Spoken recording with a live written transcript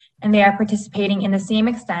and they are participating in the same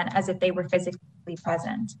extent as if they were physically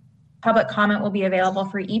present. Public comment will be available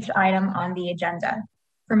for each item on the agenda.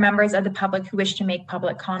 For members of the public who wish to make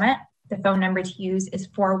public comment, the phone number to use is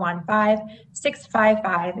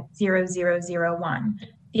 415-655-0001.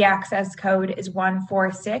 The access code is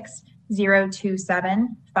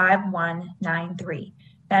 146-027-5193.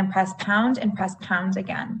 Then press pound and press pound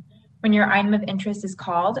again. When your item of interest is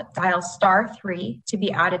called, dial *3 to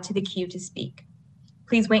be added to the queue to speak.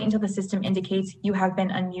 Please wait until the system indicates you have been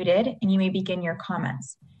unmuted and you may begin your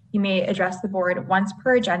comments. You may address the board once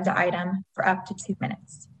per agenda item for up to 2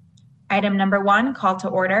 minutes. Item number 1, call to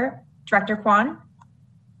order. Director Kwan?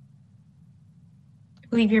 I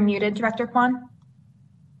believe you're muted, Director Kwan.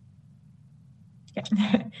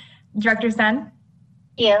 Okay. Director Sen?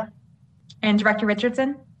 Here. And Director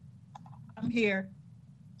Richardson? I'm here.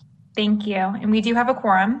 Thank you. And we do have a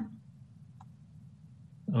quorum.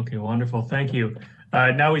 Okay, wonderful. Thank you.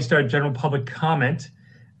 Now we start general public comment.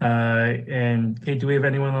 And Kate, do we have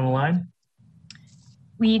anyone on the line?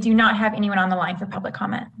 We do not have anyone on the line for public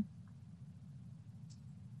comment.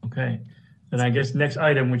 Okay. Then I guess next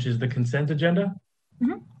item, which is the consent agenda.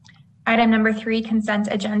 Mm-hmm. Item number 3, consent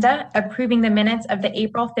agenda, approving the minutes of the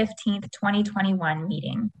April 15th, 2021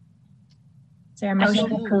 meeting. Is there a motion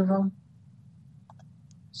So approval?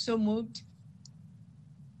 So moved.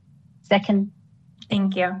 Second.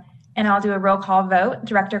 Thank you. And I'll do a roll call vote.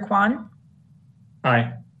 Director Kwan?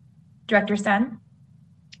 Aye. Director Sen?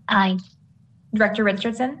 Aye. Director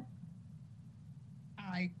Richardson?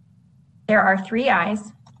 Aye. There are 3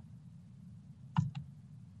 ayes.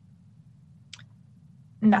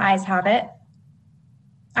 And the ayes have it.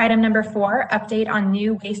 Item number 4, update on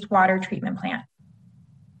new wastewater treatment plant.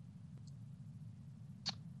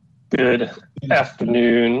 Good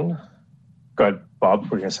afternoon. Go ahead, Bob,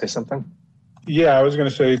 were you going to say something? Yeah, I was going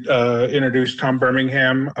to say, introduce Tom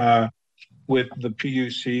Birmingham with the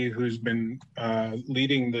PUC, who's been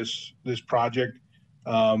leading this project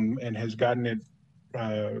and has gotten it,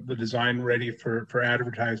 the design ready for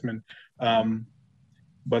advertisement.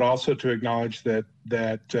 But also to acknowledge that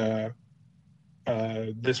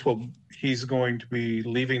he's going to be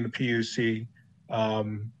leaving the PUC.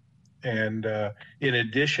 And in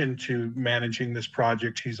addition to managing this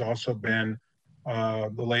project, he's also been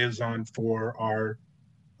the liaison for our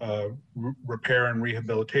repair and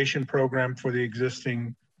rehabilitation program for the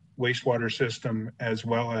existing wastewater system, as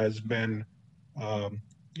well as been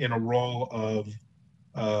in a role of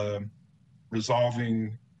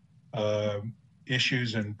resolving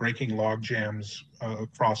issues and breaking log jams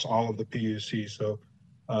across all of the PUC. So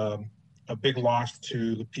a big loss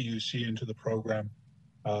to the PUC and to the program.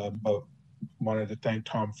 But wanted to thank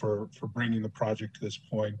Tom for bringing the project to this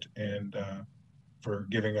point and for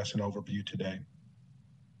giving us an overview today.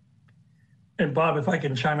 And Bob, if I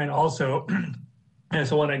can chime in also, I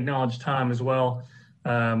also want to acknowledge Tom as well.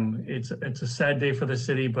 It's a sad day for the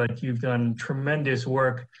city, but you've done tremendous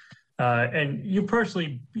work. And you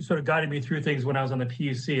personally sort of guided me through things when I was on the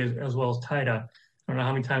PUC as well as TIDA. I don't know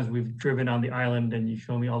how many times we've driven on the island and you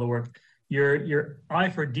show me all the work. Your eye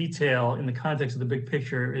for detail in the context of the big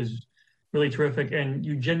picture is really terrific, and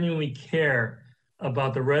you genuinely care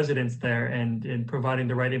about the residents there and providing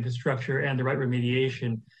the right infrastructure and the right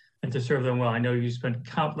remediation and to serve them well. I know you spent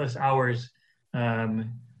countless hours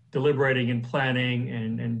deliberating and planning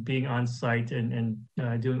and being on site and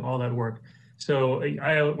doing all that work. So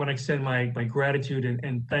I want to extend my gratitude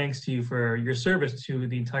and thanks to you for your service to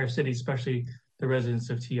the entire city, especially the residents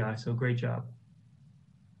of TI. So great job.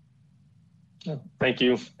 Thank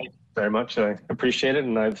you very much. I appreciate it.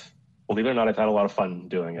 And believe it or not, I've had a lot of fun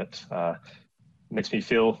doing it. It makes me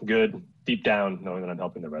feel good deep down knowing that I'm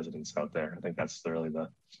helping the residents out there. I think that's really the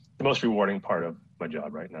most rewarding part of my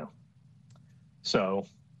job right now. So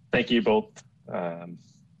thank you both. And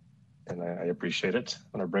I appreciate it.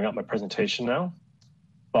 I'm going to bring up my presentation now.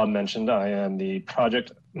 Bob mentioned I am the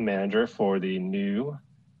project manager for the new,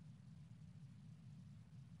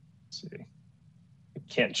 let's see,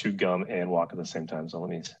 can't chew gum and walk at the same time. So let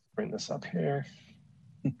me bring this up here.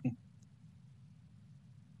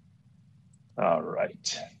 All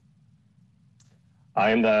right.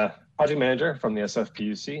 I am the project manager from the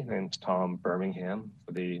SFPUC named Tom Birmingham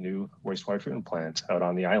for the new wastewater treatment plant out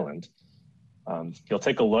on the island. You'll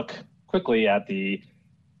take a look quickly at the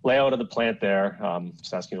layout of the plant there.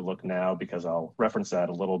 Just ask you to look now because I'll reference that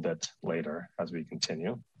a little bit later as we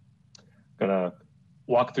continue. I'm gonna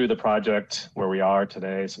walk through the project, where we are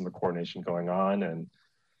today, some of the coordination going on, and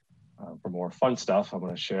for more fun stuff, I'm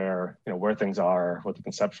going to share where things are with the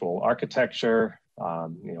conceptual architecture,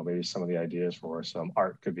 Maybe some of the ideas for some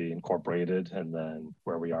art could be incorporated, and then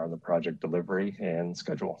where we are in the project delivery and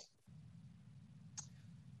schedule.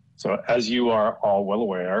 So as you are all well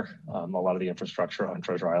aware, a lot of the infrastructure on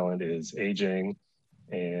Treasure Island is aging,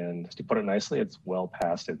 and to put it nicely, it's well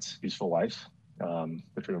past its useful life.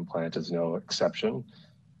 The treatment plant is no exception.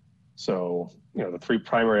 So, the three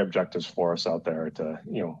primary objectives for us out there to,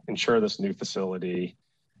 ensure this new facility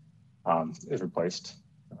is replaced.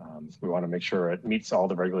 We want to make sure it meets all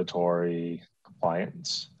the regulatory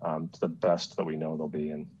compliance to the best that we know they'll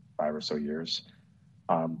be in 5 or so years.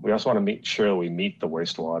 We also want to make sure we meet the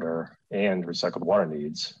wastewater and recycled water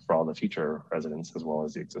needs for all the future residents as well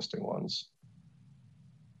as the existing ones.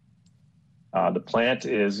 The plant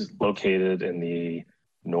is located in the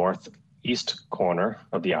northeast corner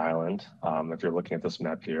of the island. If you're looking at this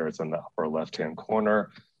map here, it's in the upper left-hand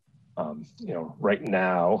corner. Right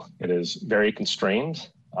now it is very constrained.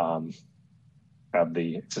 Have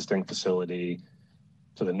the existing facility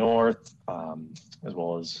to the north, as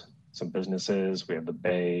well as some businesses. We have the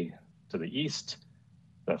bay to the east,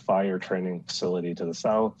 the fire training facility to the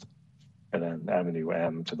south, and then Avenue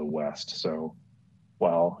M to the west. So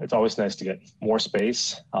while it's always nice to get more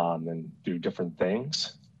space and do different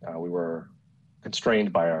things, we were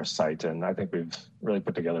constrained by our site, and I think we've really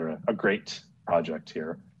put together a great project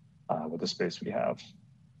here with the space we have.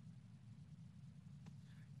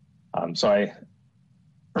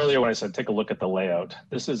 Earlier when I said take a look at the layout,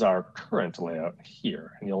 this is our current layout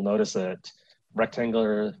here, and you'll notice that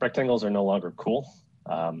rectangles are no longer cool.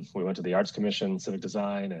 We went to the Arts Commission, Civic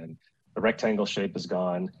Design, and the rectangle shape is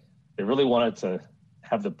gone. They really wanted to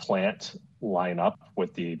have the plant line up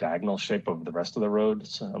with the diagonal shape of the rest of the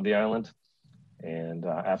roads of the island. And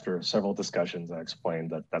after several discussions, I explained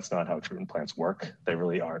that that's not how treatment plants work. They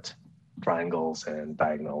really aren't triangles and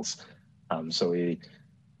diagonals. So we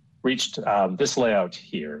reached this layout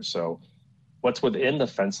here. So what's within the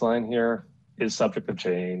fence line here is subject to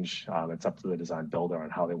change. It's up to the design builder on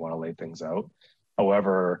how they want to lay things out.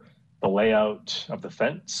 However, the layout of the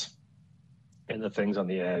fence and the things on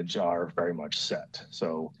the edge are very much set.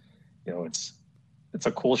 So, it's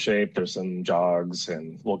a cool shape. There's some jogs,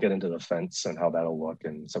 and we'll get into the fence and how that'll look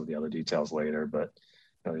and some of the other details later. But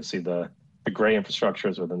you'll see the gray infrastructure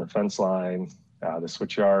is within the fence line. The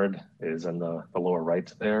switchyard is in the lower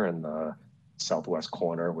right there in the southwest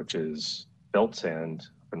corner, which is built and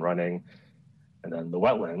up and running. And then the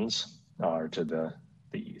wetlands are to the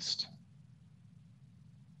east.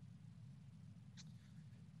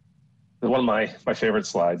 One of my favorite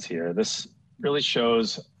slides here. This really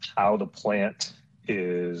shows how the plant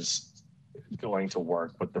is going to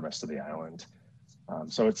work with the rest of the island.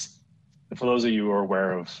 So it's, for those of you who are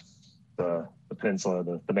aware of the peninsula,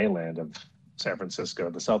 the mainland of San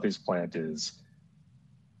Francisco, the Southeast plant is,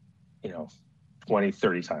 20,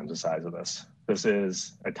 30 times the size of this. This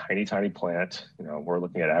is a tiny, tiny plant. We're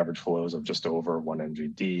looking at average flows of just over 1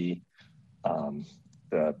 MGD.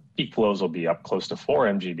 The peak flows will be up close to 4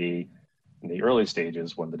 MGD in the early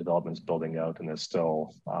stages when the development's building out and there's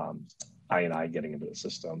still I&I getting into the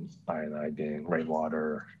system, I&I being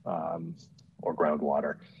rainwater or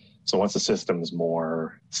groundwater. So once the system is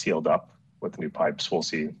more sealed up with new pipes, we'll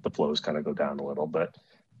see the flows kind of go down a little, but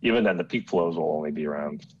even then the peak flows will only be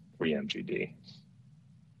around 3 MGD.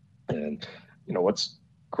 And what's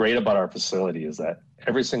great about our facility is that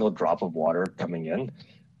every single drop of water coming in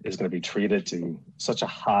is going to be treated to such a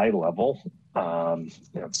high level.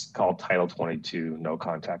 It's called Title 22 no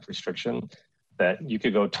contact restriction, that you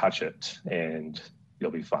could go touch it and you'll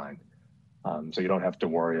be fine. So you don't have to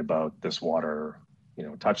worry about this water,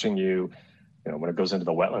 touching you. When it goes into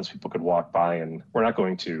the wetlands, people could walk by, and we're not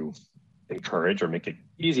going to encourage or make it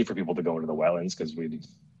easy for people to go into the wetlands because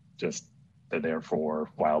they're there for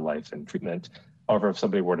wildlife and treatment. However, if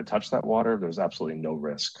somebody were to touch that water, there's absolutely no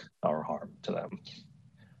risk or harm to them.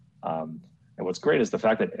 And what's great is the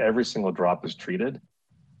fact that every single drop is treated.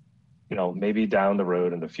 Maybe down the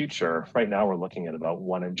road in the future, right now we're looking at about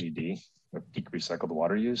 1 MGD of peak recycled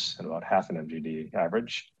water use and about half an MGD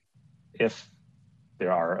average. If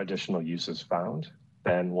there are additional uses found,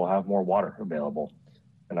 then we'll have more water available.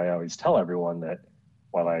 And I always tell everyone that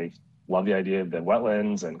while I love the idea of the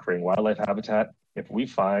wetlands and creating wildlife habitat, if we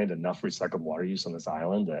find enough recycled water use on this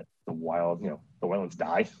island that the wetlands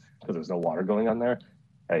die because there's no water going on there,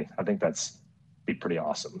 hey, I think that's be pretty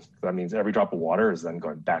awesome. That means every drop of water is then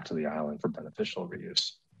going back to the island for beneficial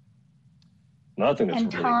reuse. Another thing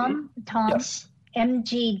that's really neat. Tom, Yes.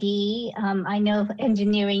 MGD, I know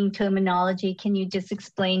engineering terminology. Can you just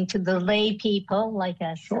explain to the lay people like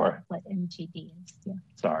us Sure. what MGD is? Yeah.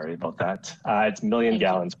 Sorry about that. It's million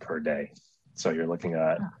gallons per day. So you're looking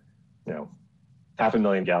at,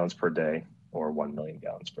 500,000 gallons per day or 1 million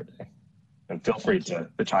gallons per day. And feel free to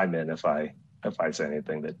chime in if I say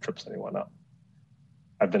anything that trips anyone up.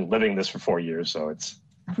 I've been living this for 4 years, so it's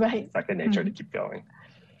second nature to keep going.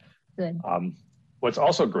 Good. What's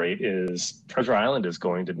also great is Treasure Island is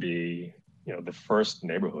going to be, the first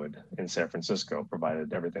neighborhood in San Francisco,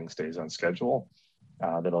 provided everything stays on schedule,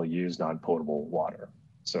 that'll use non-potable water.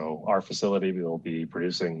 So our facility will be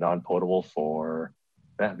producing non-potable for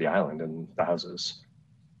the island and the houses.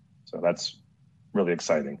 So that's really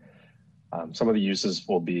exciting. Some of the uses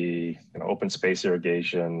will be open space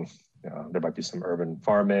irrigation. There might be some urban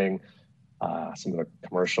farming, some of the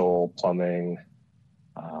commercial plumbing,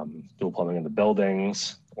 dual plumbing in the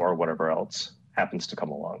buildings, or whatever else happens to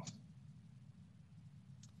come along.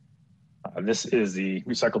 This is the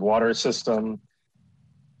recycled water system.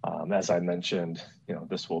 As I mentioned,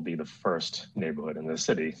 this will be the first neighborhood in the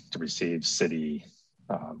city to receive city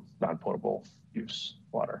non-potable use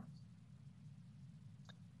water.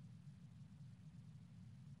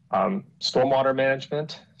 Stormwater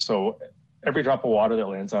management. So every drop of water that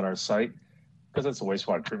lands on our site, because it's a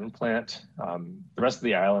wastewater treatment plant, the rest of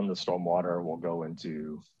the island, the stormwater will go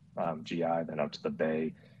into GI, then out to the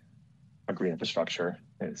bay. A green infrastructure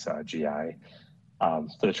is GI. For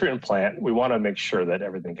the treatment plant, we want to make sure that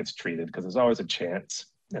everything gets treated, because there's always a chance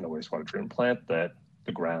in a wastewater treatment plant that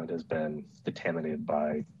the ground has been contaminated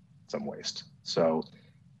by some waste. So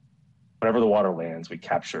whenever the water lands, we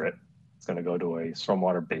capture it. It's going to go to a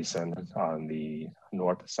stormwater basin on the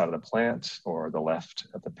north side of the plant or the left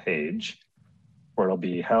of the page, where it'll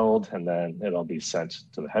be held, and then it'll be sent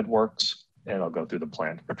to the headworks, and it'll go through the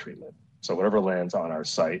plant for treatment. So whatever lands on our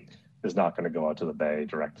site is not going to go out to the bay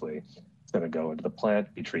directly. It's going to go into the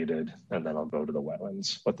plant, be treated, and then it'll go to the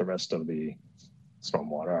wetlands with the rest of the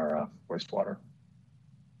stormwater or wastewater.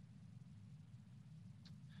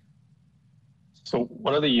 So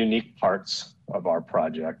one of the unique parts of our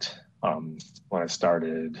project, when I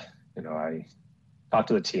started, I talked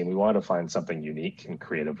to the team. We wanted to find something unique and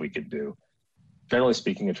creative we could do. Generally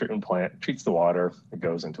speaking, a treatment plant treats the water, it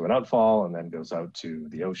goes into an outfall, and then goes out to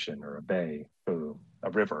the ocean or a bay, or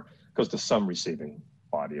a river, goes to some receiving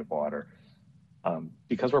body of water.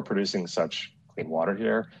 Because we're producing such clean water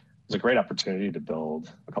here, there's a great opportunity to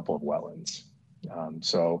build a couple of wetlands.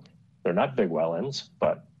 So they're not big wetlands,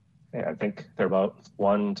 but I think they're about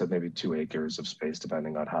 1 to maybe 2 acres of space,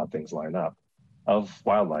 depending on how things line up, of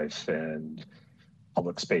wildlife and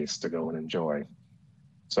public space to go and enjoy.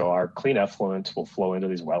 So our clean effluent will flow into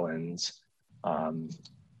these wetlands.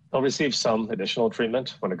 They'll receive some additional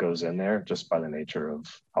treatment when it goes in there, just by the nature of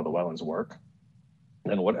how the wetlands work.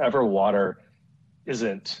 And whatever water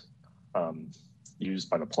isn't used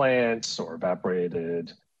by the plants or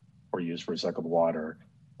evaporated or used for recycled water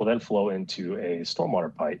will then flow into a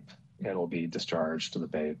stormwater pipe and will be discharged to the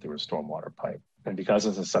bay through a stormwater pipe. And because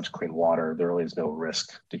this is such clean water, there really is no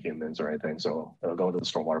risk to humans or anything. So it'll go into the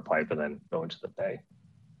stormwater pipe and then go into the bay.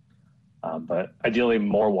 But ideally,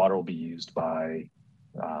 more water will be used by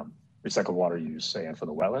recycled water use and for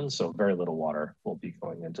the wetlands. So very little water will be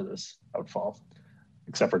going into this outfall,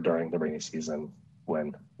 except for during the rainy season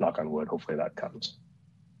when, knock on wood, hopefully that comes.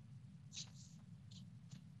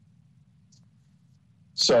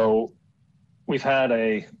 So we've had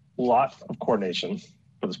a lot of coordination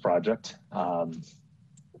for this project.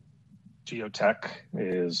 Geotech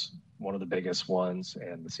is one of the biggest ones,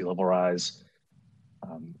 and the sea level rise.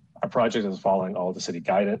 Our project is following all the city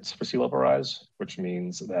guidance for sea level rise, which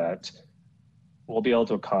means that we'll be able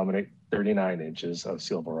to accommodate 39 inches of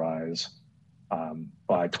sea level rise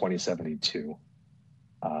by 2072.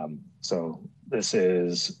 So this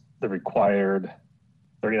is the required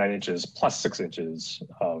 39 inches plus 6 inches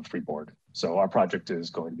of freeboard. So our project is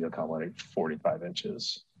going to be accommodating 45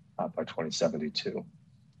 inches by 2072.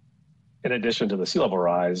 In addition to the sea level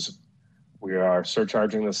rise, we are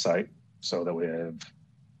surcharging the site so that we have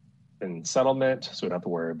in settlement, so we don't have to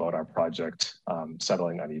worry about our project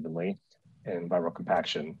settling unevenly. And viral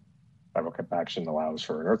compaction. Viral compaction allows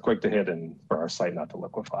for an earthquake to hit and for our site not to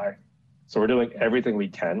liquefy. So we're doing everything we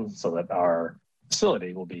can so that our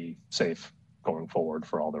facility will be safe going forward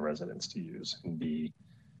for all the residents to use and be,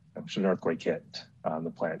 should an earthquake hit, the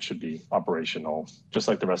plant should be operational, just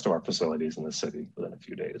like the rest of our facilities in the city within a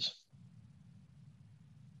few days.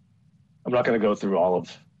 I'm not going to go through all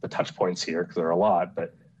of the touch points here because there are a lot,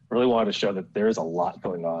 but I really wanted to show that there is a lot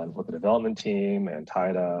going on with the development team and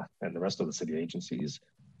TIDA and the rest of the city agencies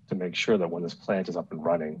to make sure that when this plant is up and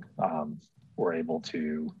running, we're able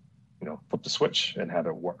to, flip the switch and have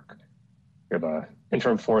it work. We have an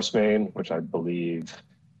interim force main, which I believe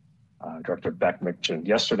Director Beck mentioned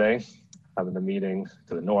yesterday. in the meeting.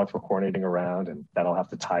 To the north, we're coordinating around, and that'll have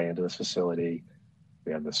to tie into this facility.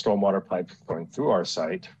 We have the stormwater pipe going through our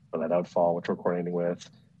site for that outfall, which we're coordinating with.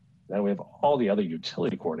 Then we have all the other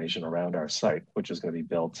utility coordination around our site, which is going to be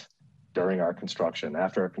built during our construction,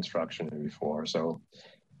 after our construction, and before. So,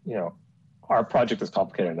 you know, our project is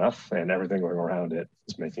complicated enough, and everything going around it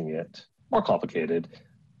is making it more complicated.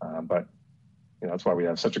 But you know, that's why we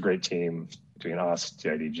have such a great team between us,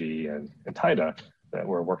 TIDG, and TIDA, that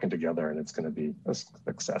we're working together, and it's going to be a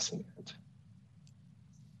success in the end.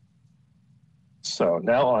 So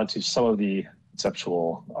now on to some of the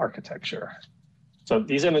conceptual architecture. So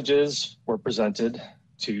these images were presented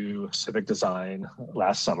to Civic Design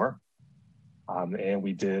last summer, and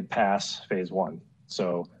we did pass phase 1.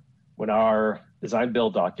 So when our design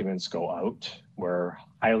build documents go out, we're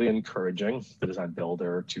highly encouraging the design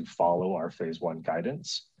builder to follow our phase 1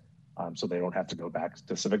 guidance, so they don't have to go back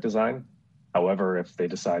to Civic Design. However, if they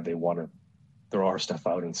decide they want to throw our stuff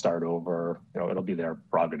out and start over, you know, it'll be their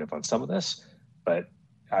prerogative on some of this, but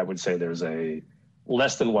I would say there's a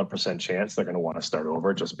less than 1% chance they're going to want to start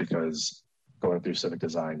over, just because going through Civic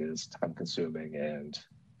Design is time consuming and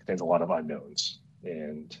contains a lot of unknowns.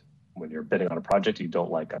 And when you're bidding on a project, you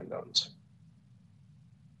don't like unknowns.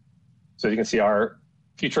 So you can see our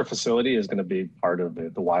future facility is going to be part of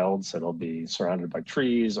the wilds. It'll be surrounded by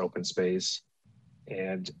trees, open space.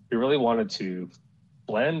 And we really wanted to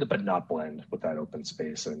blend, but not blend with that open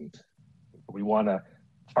space. And we want to,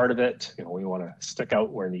 part of it, you know, we want to stick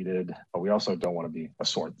out where needed, but we also don't want to be a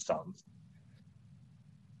sore thumb.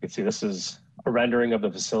 You can see this is a rendering of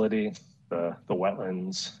the facility. The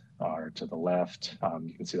wetlands are to the left.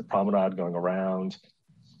 You can see the promenade going around.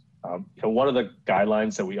 You know, one of the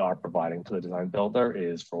guidelines that we are providing to the design builder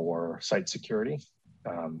is for site security.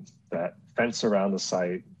 That fence around the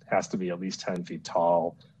site has to be at least 10 feet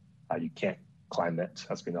tall. You can't climb it. It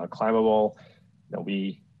has to be non-climbable. You know,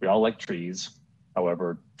 we all like trees.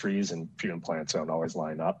 However, trees and treatment plants don't always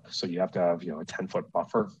line up. So you have to have, you know, a 10-foot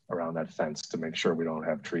buffer around that fence to make sure we don't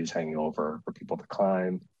have trees hanging over for people to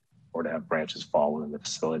climb or to have branches fall within the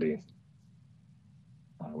facility.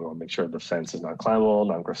 We want to make sure the fence is non-climbable,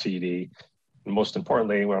 non-graffiti. And most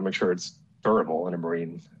importantly, we want to make sure it's durable in a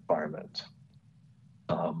marine environment.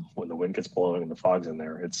 When the wind gets blowing and the fog's in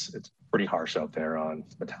there, it's pretty harsh out there on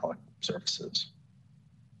metallic surfaces.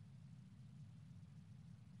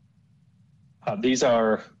 These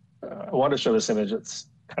are, I want to show this image. It's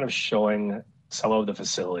kind of showing some of the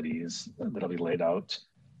facilities that'll be laid out.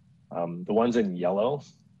 The ones in yellow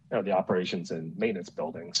are the operations and maintenance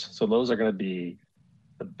buildings. So those are going to be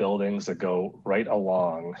the buildings that go right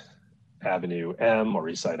along Avenue M or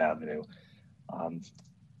Eastside Avenue.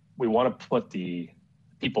 We want to put the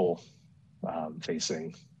people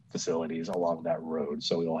facing facilities along that road.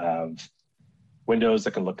 So we'll have windows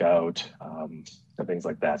that can look out and things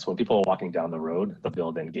like that. So when people are walking down the road, they'll be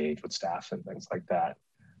able to engage with staff and things like that.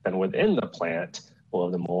 Then within the plant, we'll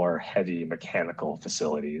have the more heavy mechanical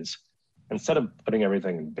facilities. Instead of putting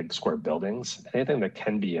everything in big square buildings, anything that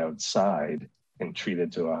can be outside and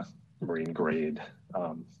treated to a marine grade,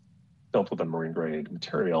 built with a marine grade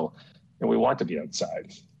material, and we want to be outside.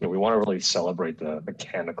 You know, we want to really celebrate the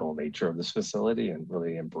mechanical nature of this facility and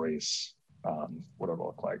really embrace what it'll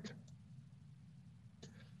look like.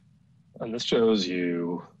 And this shows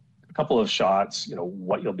you a couple of shots, you know,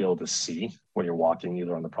 what you'll be able to see when you're walking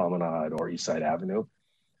either on the promenade or Eastside Avenue.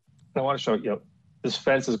 And I want to show you, know, this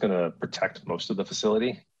fence is going to protect most of the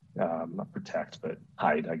facility, not protect, but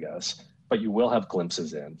hide, I guess. But you will have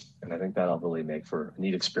glimpses in, and I think that'll really make for a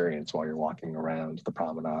neat experience while you're walking around the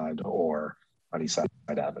promenade or on Eastside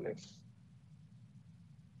Avenue.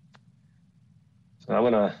 So I'm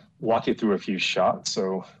going to walk you through a few shots.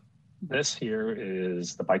 So this here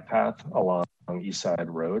is the bike path along Eastside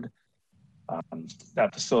Road.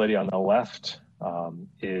 That facility on the left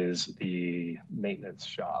is the maintenance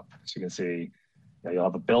shop. So you can see, you know, you'll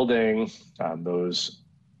have a building. Those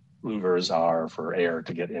louvers are for air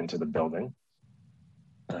to get into the building.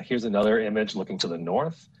 Here's another image looking to the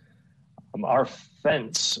north. Our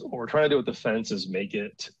fence, what we're trying to do with the fence is make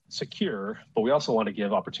it secure, but we also want to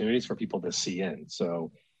give opportunities for people to see in.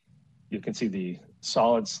 So you can see the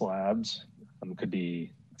solid slabs, could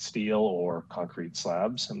be steel or concrete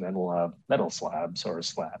slabs, and then we'll have metal slabs or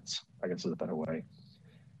slats, I guess is a better way.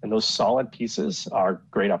 And those solid pieces are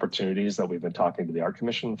great opportunities that we've been talking to the Art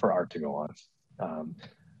Commission for art to go on.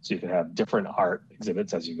 So you can have different art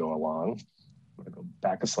exhibits as you go along. I'm going to go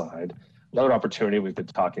back a slide. Another opportunity we've been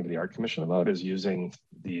talking to the Art Commission about is using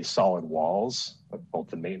the solid walls of both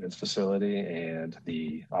the maintenance facility and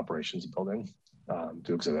the operations building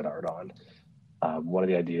to exhibit art on. One of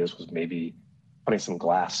the ideas was maybe putting some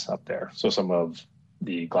glass up there. So some of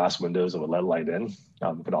the glass windows that would let light in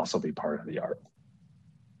could also be part of the art.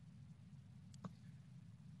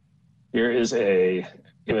 Here is a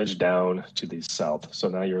image down to the south. So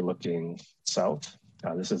now you're looking south.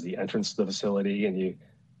 This is the entrance to the facility, and you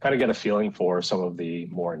kind of get a feeling for some of the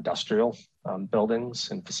more industrial buildings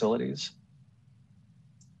and facilities.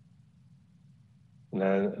 And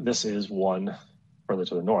then this is one further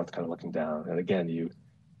to the north, kind of looking down. And again, you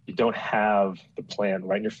don't have the plant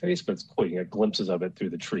right in your face, but it's cool. You get glimpses of it through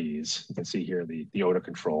the trees. You can see here the odor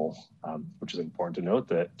control, which is important to note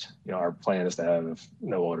that our plan is to have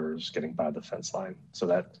no odors getting by the fence line. So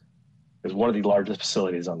that is one of the largest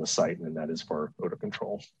facilities on the site, and that is for odor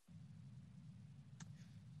control.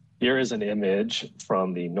 Here is an image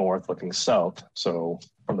from the north looking south. So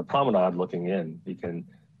from the promenade looking in, you can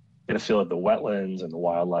get a feel of the wetlands and the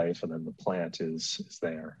wildlife, and then the plant is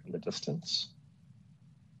there in the distance.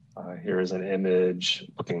 Here is an image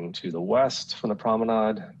looking to the west from the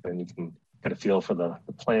promenade, and you can get a feel for the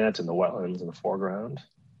plant and the wetlands in the foreground.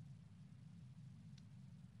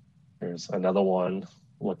 Here's another one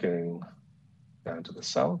looking down to the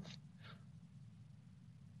south.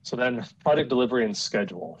 So then project delivery and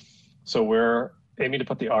schedule. So we're aiming to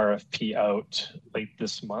put the RFP out late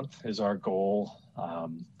this month is our goal.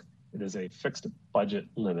 It is a fixed budget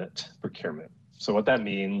limit procurement. So what that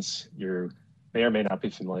means, you may or may not be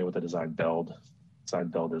familiar with the design build. Design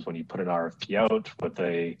build is when you put an RFP out with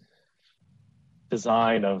a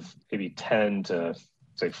design of maybe 10 to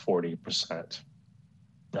say 40%.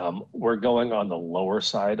 We're going on the lower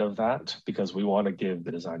side of that because we want to give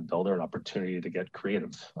the design builder an opportunity to get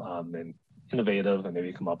creative and innovative and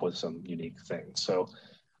maybe come up with some unique things. So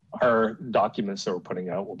our documents that we're putting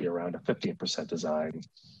out will be around a 15% design,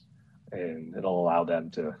 and it'll allow them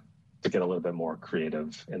to get a little bit more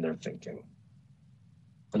creative in their thinking.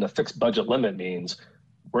 And the fixed budget limit means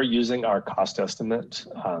we're using our cost estimate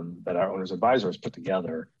that our owner's advisors put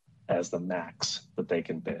together as the max that they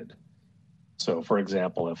can bid. So for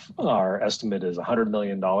example, if our estimate is $100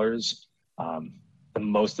 million, the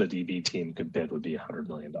most the DB team could bid would be $100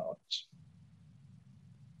 million.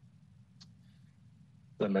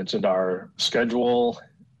 As I mentioned, our schedule,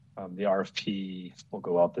 the RFP will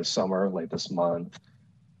go out this summer, late this month.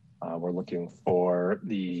 We're looking for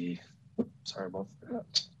the, sorry about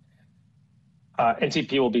that.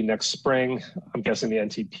 NTP will be next spring. I'm guessing the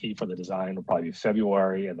NTP for the design will probably be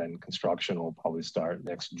February, and then construction will probably start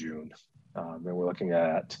next June. And we're looking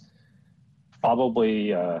at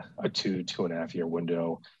probably a 2.5 year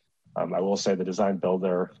window. I will say the design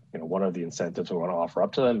builder, one of the incentives we want to offer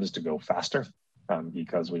up to them is to go faster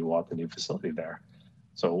because we want the new facility there.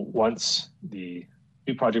 So once the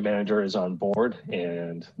new project manager is on board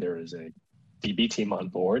and there is a DB team on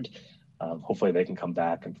board, hopefully they can come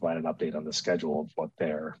back and provide an update on the schedule of what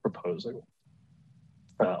they're proposing.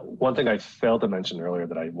 One thing I failed to mention earlier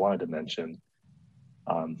that I wanted to mention,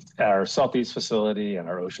 our Southeast facility and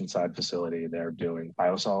our Oceanside facility, they're doing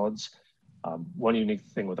biosolids. One unique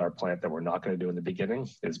thing with our plant that we're not going to do in the beginning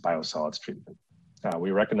is biosolids treatment.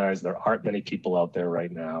 We recognize there aren't many people out there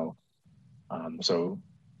right now. So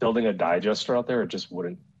building a digester out there, it just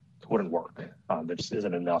wouldn't work. There just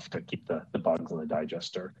isn't enough to keep the bugs in the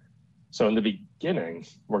digester. So in the beginning,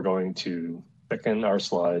 we're going to thicken our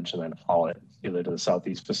sludge and then haul it either to the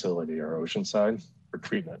Southeast facility or Oceanside for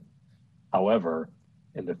treatment. However,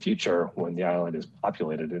 in the future, when the island is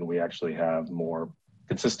populated and we actually have more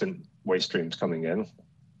consistent waste streams coming in,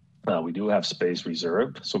 we do have space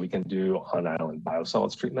reserved so we can do on-island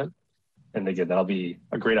biosolids treatment. And again, that'll be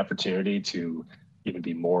a great opportunity to even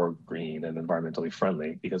be more green and environmentally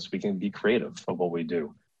friendly because we can be creative of what we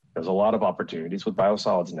do. There's a lot of opportunities with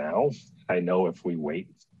biosolids now. I know if we wait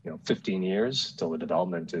 15 years till the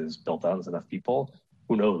development is built out with enough people,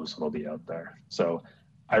 who knows what'll be out there. So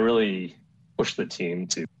I really push the team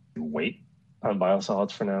to wait on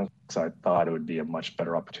biosolids for now because I thought it would be a much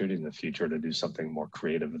better opportunity in the future to do something more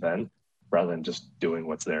creative then rather than just doing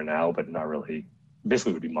what's there now, but not really,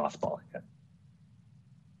 basically would be mothballing it.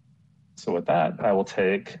 So with that, I will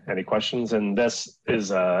take any questions. And this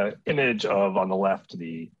is an image of, on the left,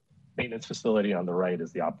 the maintenance facility. On the right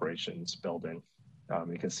is the operations building.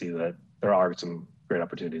 You can see that there are some great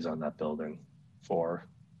opportunities on that building for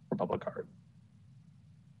public art.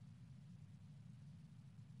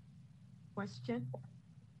 Question?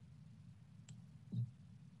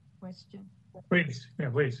 Question? Please, yeah,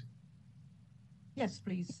 please. Yes,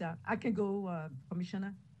 please. I can go,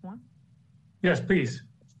 Commissioner Juan. Yes, please.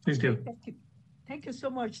 Please do. Thank you. Thank you so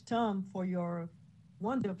much, Tom, for your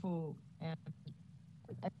wonderful and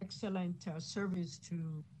excellent service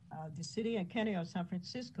to the city and county of San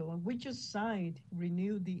Francisco, and we just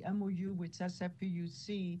renewed the MOU with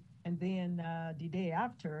SFPUC, and then the day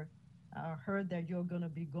after, heard that you're going to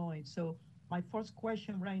be going. So my first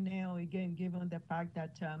question right now, again, given the fact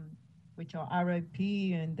that with your RIP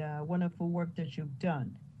and wonderful work that you've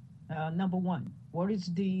done, number one, what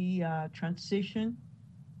is the transition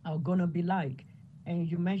going to be like? And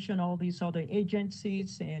you mentioned all these other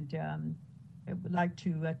agencies, and I would like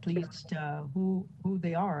to at least who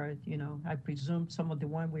they are. You know, I presume some of the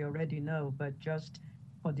one we already know, but just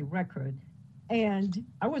for the record. And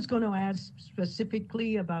I was going to ask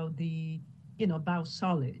specifically about the, about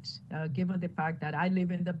solids, given the fact that I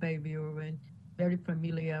live in the Bayview and very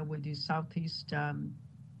familiar with the Southeast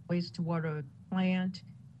wastewater plant.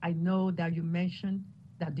 I know that you mentioned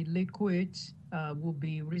that the liquids will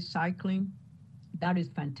be recycling. That is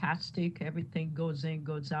fantastic. Everything goes in,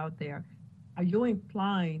 goes out there. Are you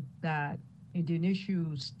implying that in the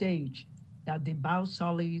initial stage that the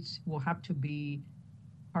biosolids will have to be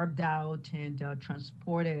carved out and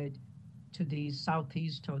transported to the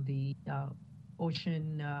southeast or the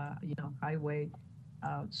ocean, highway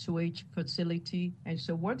sewage facility? And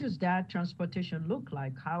so what does that transportation look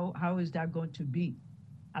like? How is that going to be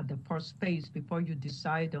at the first phase before you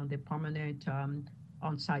decide on the permanent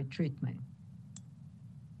on-site treatment?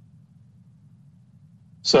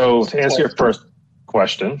 So to answer your first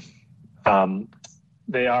question,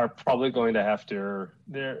 they are probably going to have to,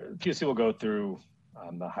 PUC will go through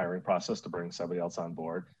the hiring process to bring somebody else on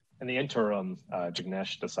board. In the interim,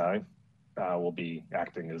 Jignesh Desai will be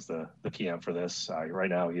acting as the PM for this.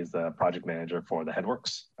 Right now, he's the project manager for the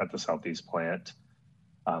headworks at the Southeast plant.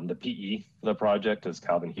 The PE for the project is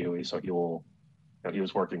Calvin Huey, so he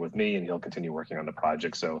was working with me and he'll continue working on the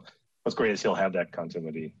project. So what's great is he'll have that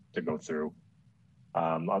continuity to go through.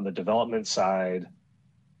 On the development side,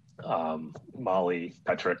 Molly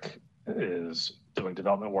Petrick is doing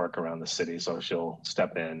development work around the city, so she'll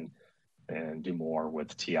step in and do more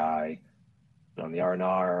with TI. On the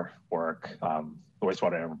R&R work, the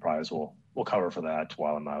wastewater enterprise will cover for that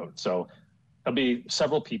while I'm out. So there'll be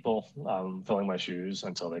several people filling my shoes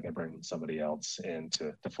until they can bring somebody else in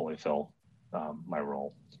to fully fill my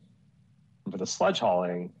role. For the sludge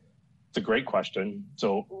hauling, it's a great question.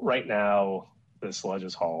 So right now, the sludge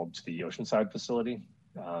is hauled to the Oceanside facility.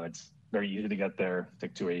 It's very easy to get there,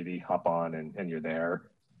 take 280, hop on, and you're there.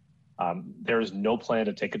 There is no plan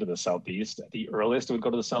to take it to the Southeast. The earliest it would go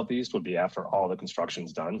to the Southeast would be after all the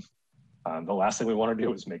construction's done. The last thing we want to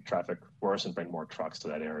do is make traffic worse and bring more trucks to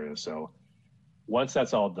that area. So once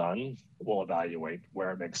that's all done, we'll evaluate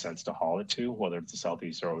where it makes sense to haul it to, whether it's the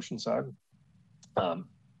Southeast or Oceanside.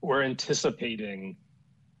 We're anticipating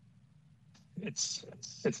it's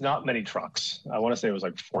not many trucks. I want to say it was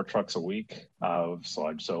like 4 trucks a week of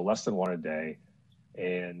sludge, so less than 1 a day.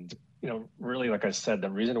 And really, like I said, the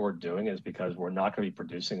reason we're doing it is because we're not going to be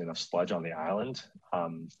producing enough sludge on the island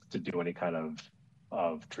to do any kind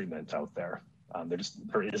of treatment out there.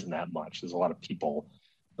 There isn't that much. There's a lot of people.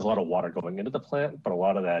 There's a lot of water going into the plant, but a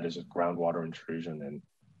lot of that is just groundwater intrusion and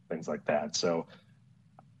things like that. So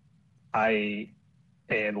I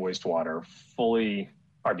and wastewater fully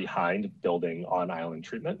are behind building on-island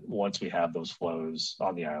treatment once we have those flows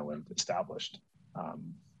on the island established. I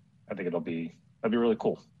think that'd be really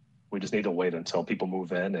cool. We just need to wait until people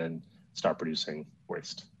move in and start producing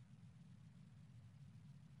waste.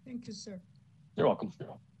 Thank you, sir. You're welcome.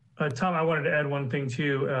 Tom, I wanted to add one thing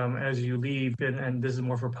too, as you leave, and this is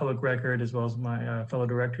more for public record as well as my fellow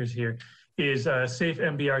directors here, is safe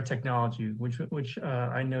MBR technology, which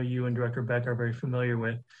I know you and Director Beck are very familiar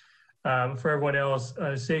with. For everyone else,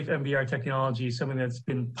 safe MBR technology is something that's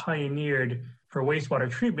been pioneered for wastewater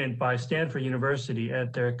treatment by Stanford University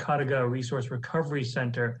at their Kataga Resource Recovery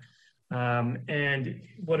Center. And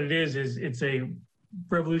what it is it's a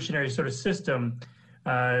revolutionary sort of system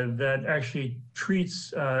that actually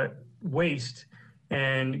treats waste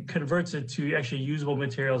and converts it to actually usable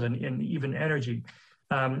materials and even energy.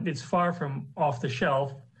 It's far from off the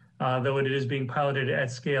shelf, though it is being piloted at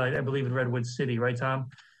scale, I believe in Redwood City, right, Tom?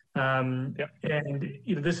 Yep. And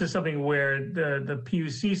this is something where the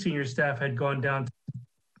PUC senior staff had gone down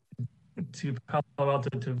to Palo Alto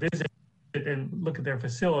to visit and look at their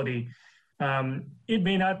facility. It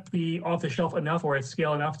may not be off the shelf enough or at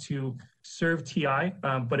scale enough to serve TI,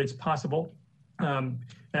 but it's possible. And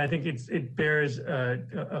I think it bears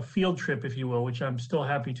a field trip, if you will, which I'm still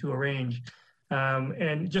happy to arrange.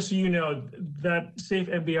 And just so you know, that safe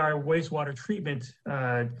MBR wastewater treatment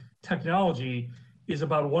technology is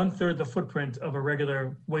about 1/3 the footprint of a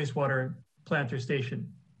regular wastewater plant or station.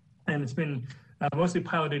 And it's been mostly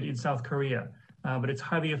piloted in South Korea, but it's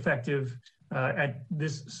highly effective. at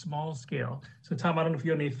this small scale. So Tom, I don't know if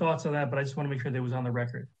you have any thoughts on that, but I just want to make sure that it was on the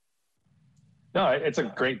record. No, it's a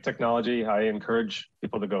great technology. I encourage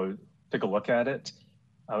people to go take a look at it.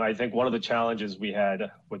 I think one of the challenges we had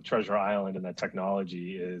with Treasure Island and that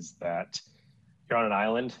technology is that you're on an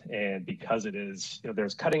island, and because it is,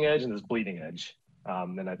 there's cutting edge and there's bleeding edge.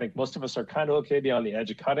 And I think most of us are kind of okay beyond the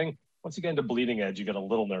edge of cutting. Once you get into bleeding edge, you get a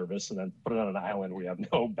little nervous, and then put it on an island where you have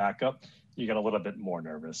no backup, you get a little bit more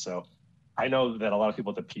nervous. So I know that a lot of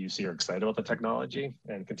people at the PUC are excited about the technology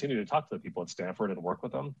and continue to talk to the people at Stanford and work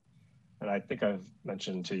with them. And I think I've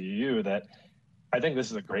mentioned to you that I think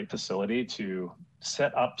this is a great facility to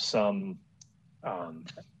set up some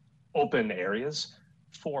open areas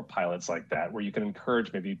for pilots like that, where you can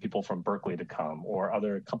encourage maybe people from Berkeley to come or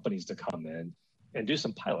other companies to come in and do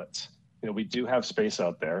some pilots. We do have space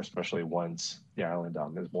out there, especially once the island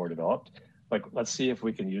is more developed. Like, let's see if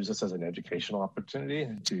we can use this as an educational opportunity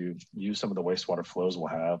to use some of the wastewater flows we'll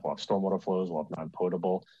have. We'll have stormwater flows, we'll have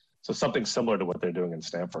non-potable. So something similar to what they're doing in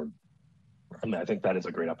Stanford. I mean, I think that is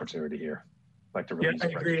a great opportunity here. I'd like to really I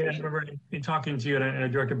agree. And I remember in talking to you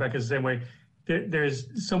and Director Beck is the same way.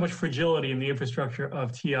 There's so much fragility in the infrastructure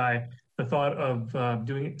of TI. The thought of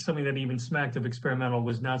doing something that even smacked of experimental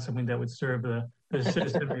was not something that would serve the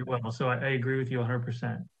citizenry well. So I agree with you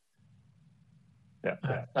 100%. Yeah,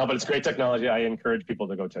 no, but it's great technology. I encourage people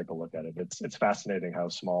to go take a look at it. It's fascinating how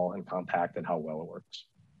small and compact and how well it works.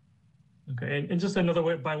 Okay, and just another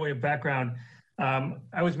way, by way of background,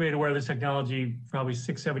 I was made aware of this technology probably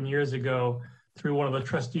 6-7 years ago through one of the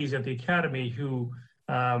trustees at the Academy who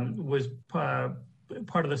was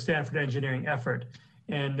part of the Stanford engineering effort.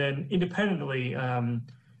 And then independently, the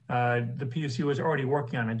PUC was already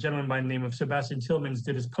working on it. A gentleman by the name of Sebastian Tillmans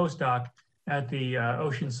did his postdoc at the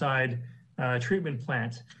Oceanside treatment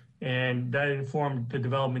plant. And that informed the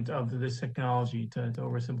development of this technology, to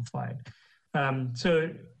oversimplify it. So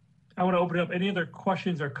I want to open it up. Any other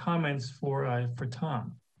questions or comments for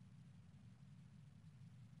Tom?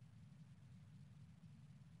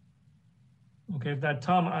 Okay, if not,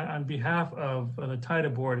 Tom, on behalf of the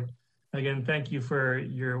TIDA board, again, thank you for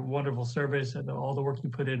your wonderful service and all the work you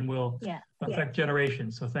put in will affect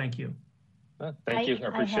generations. So thank you. Thank you. I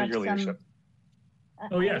appreciate your leadership.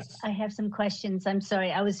 Oh, yes. I have some questions. I'm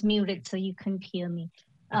sorry, I was muted, so you couldn't hear me.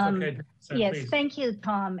 Okay. So yes, please. Thank you,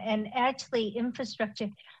 Tom. And actually, infrastructure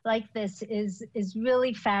like this is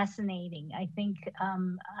really fascinating. I think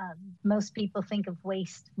most people think of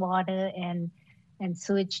wastewater and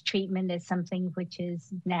sewage treatment as something which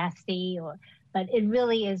is nasty, but it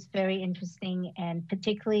really is very interesting. And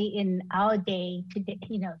particularly in our day today,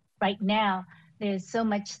 right now, there's so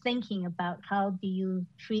much thinking about how do you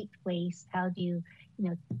treat waste, how do you,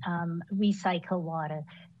 recycle water.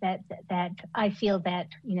 That I feel that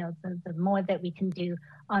the more that we can do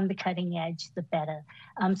on the cutting edge, the better.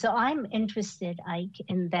 So I'm interested, Ike,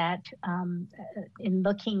 in that, in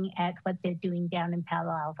looking at what they're doing down in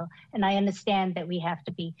Palo Alto. And I understand that we have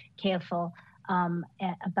to be careful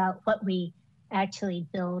about what we actually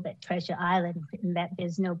build at Treasure Island, and that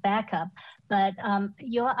there's no backup. But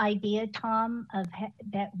your idea, Tom, of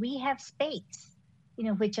that we have space,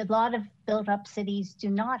 which a lot of built-up cities do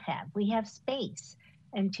not have. We have space.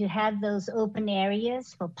 And to have those open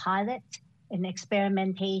areas for pilot and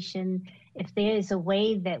experimentation, if there is a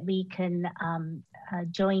way that we can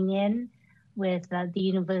join in with the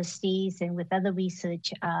universities and with other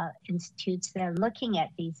research institutes that are looking at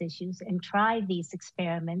these issues and try these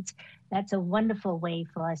experiments, that's a wonderful way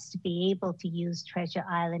for us to be able to use Treasure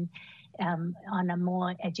Island on a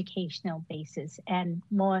more educational basis and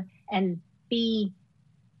be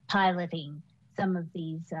piloting some of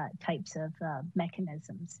these types of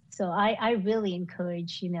mechanisms. So I really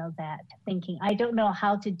encourage, that thinking. I don't know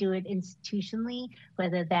how to do it institutionally,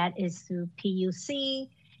 whether that is through PUC,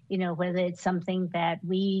 whether it's something that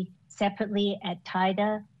we separately at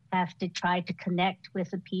TIDA have to try to connect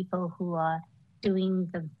with the people who are doing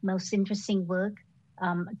the most interesting work.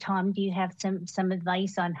 Tom, do you have some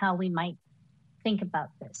advice on how we might think about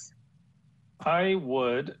this? I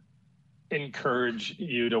would encourage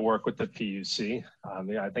you to work with the PUC.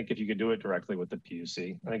 I think if you could do it directly with the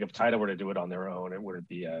PUC, I think if TIDA were to do it on their own, it wouldn't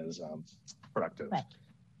be as productive. Right.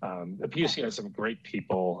 The PUC has some great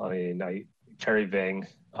people. I mean, Carrie Ving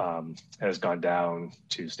has gone down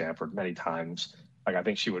to Stanford many times. I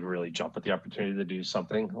think she would really jump at the opportunity to do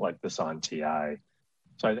something like this on TI.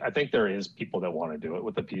 So I think there is people that want to do it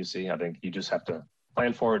with the PUC. I think you just have to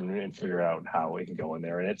plan for it and figure out how it can go in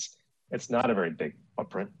there. And it's not a very big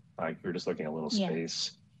footprint. You're just looking at a little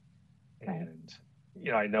space. And,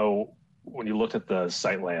 I know when you look at the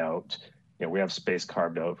site layout, we have space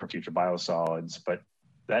carved out for future biosolids, but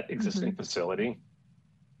that existing facility,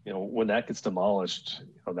 when that gets demolished,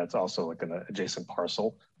 that's also like an adjacent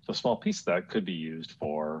parcel. So a small piece of that could be used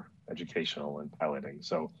for educational and piloting.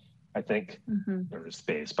 So I think there is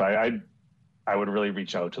space, but I would really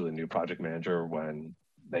reach out to the new project manager when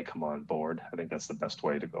they come on board. I think that's the best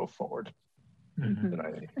way to go forward.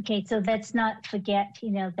 Okay, so let's not forget,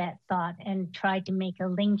 that thought and try to make a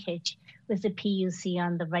linkage with the PUC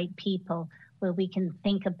on the right people, where we can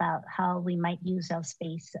think about how we might use our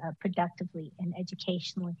space productively and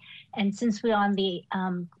educationally. And since we're on the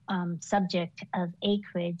subject of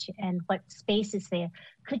acreage and what space is there,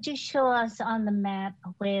 could you show us on the map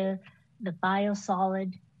where the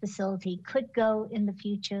biosolid facility could go in the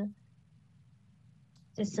future?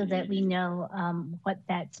 Just so that we know what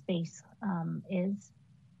that space is.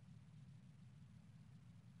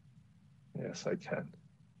 Yes, I can.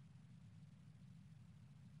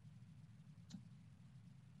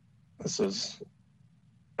 This is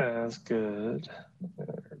as good.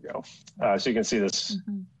 There we go. So you can see this.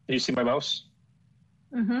 Do you see my mouse?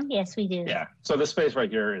 Yes, we do. Yeah. So this space right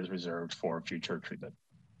here is reserved for future treatment.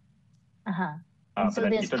 So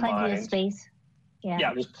there's plenty of space.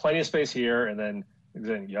 Yeah, there's plenty of space here, and then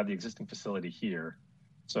you have the existing facility here.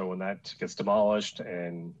 So when that gets demolished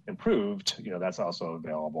and improved, that's also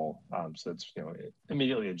available. So it's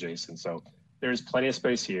immediately adjacent. So there's plenty of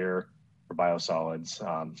space here for biosolids.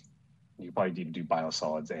 You probably need to do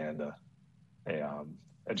biosolids and a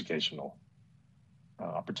educational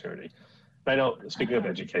opportunity. And I know, speaking of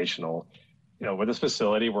educational, with this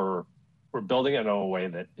facility, we're building it in a way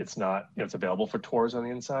that it's not, it's available for tours on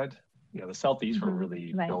the inside. The Southeast, we're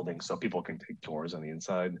really building so people can take tours on the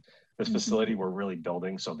inside. This facility, we're really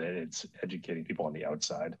building so that it's educating people on the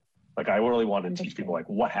outside. Like, I really want to teach people, like,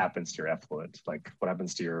 what happens to your effluent, like what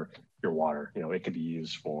happens to your water. It could be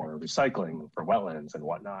used for recycling, for wetlands and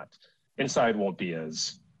whatnot. Inside won't be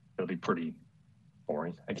it'll be pretty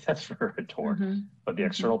boring, I guess, for a tour. But the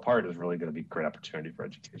external part is really going to be a great opportunity for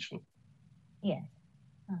education. Yes,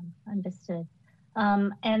 understood.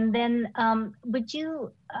 And then would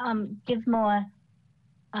you give more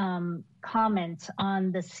comments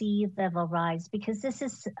on the sea level rise? Because this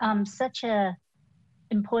is such a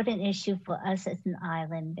important issue for us as an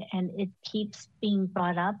island, and it keeps being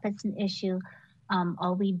brought up as an issue.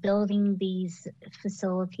 Are we building these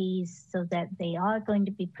facilities so that they are going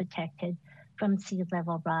to be protected from sea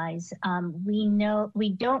level rise? We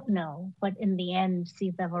don't know what in the end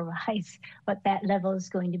sea level rise, what that level is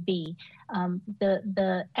going to be.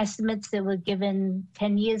 The estimates that were given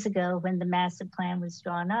 10 years ago when the master plan was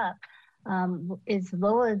drawn up is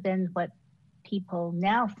lower than what people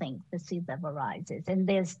now think the sea level rise is. And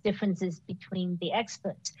there's differences between the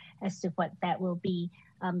experts as to what that will be,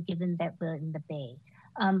 given that we're in the Bay.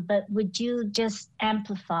 But would you just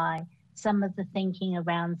amplify some of the thinking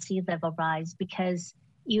around sea level rise, because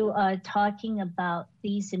you are talking about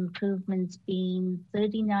these improvements being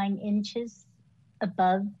 39 inches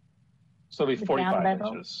above so it'll be 45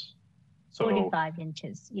 inches. So 45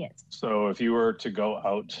 inches, yes. So if you were to go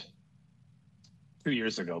out 2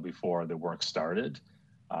 years ago before the work started,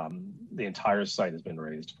 the entire site has been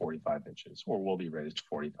raised 45 inches or will be raised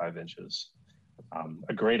 45 inches.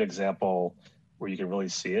 A great example where you can really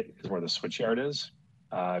see it is where the switchyard is.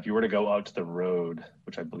 If you were to go out to the road,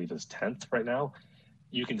 which I believe is 10th right now,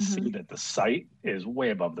 you can see that the site is way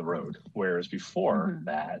above the road, whereas before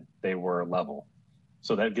that, they were level.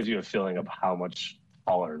 So that gives you a feeling of how much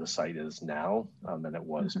taller the site is now than it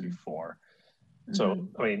was before. So,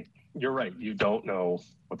 I mean, you're right. You don't know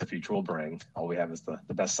what the future will bring. All we have is the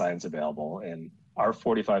best science available. And our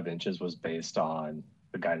 45 inches was based on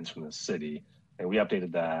the guidance from the city. And we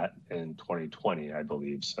updated that in 2020, I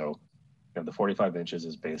believe. So, the 45 inches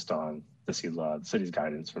is based on the city's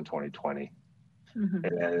guidance from 2020.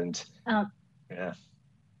 And yeah.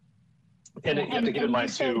 And you have to keep in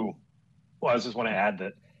mind too, well, I just want to add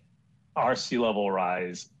that our sea level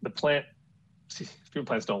rise, treatment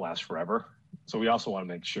plants don't last forever. So we also want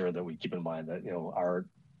to make sure that we keep in mind that, our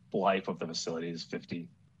life of the facility is 50,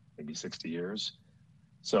 maybe 60 years.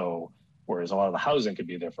 So whereas a lot of the housing could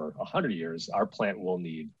be there for 100 years, our plant will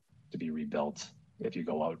need to be rebuilt if you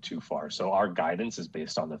go out too far. So our guidance is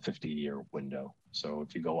based on the 50-year window. So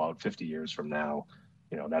if you go out 50 years from now,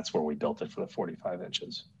 that's where we built it for the 45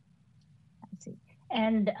 inches. I see.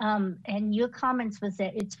 And your comments was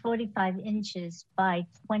that it's 45 inches by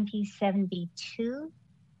 2072.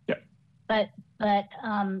 Yep. But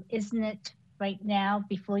isn't it right now,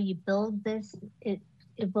 before you build this, it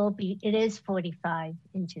is 45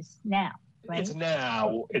 inches now, right?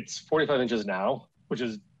 It's 45 inches now, which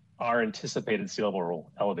is our anticipated sea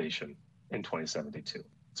level elevation in 2072.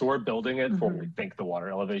 It's So we're building it for what we think the water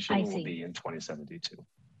elevation will see. be in 2072.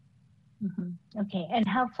 Okay, and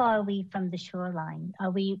how far are we from the shoreline? Are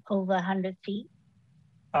we over 100 feet?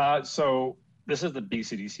 So this is the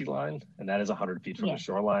BCDC line, and that is 100 feet from the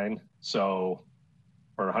shoreline. So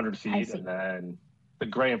we're 100 feet, and then the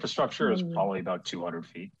gray infrastructure is probably about 200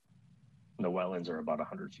 feet. And the wetlands are about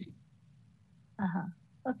 100 feet.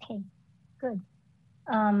 Okay, good.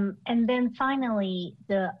 And then finally,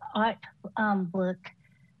 the art work.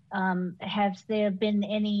 Have there been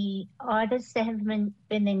any artists that have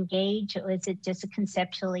been engaged, or is it just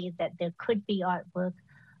conceptually that there could be artwork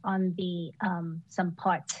on the some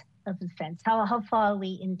parts of the fence? How far are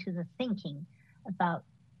we into the thinking about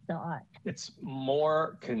the art? It's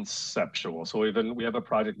more conceptual. So we have a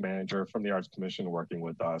project manager from the Arts Commission working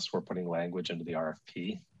with us. We're putting language into the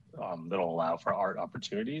RFP that'll allow for art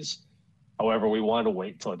opportunities. However, we want to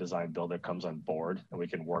wait till a design builder comes on board and we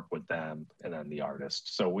can work with them and then the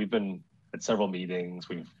artist. So we've been at several meetings,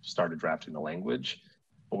 we've started drafting the language,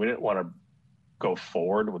 but we didn't want to go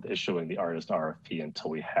forward with issuing the artist RFP until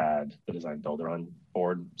we had the design builder on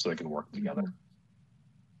board so they can work together.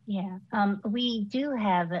 Yeah, we do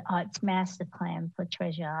have an arts master plan for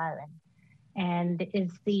Treasure Island. And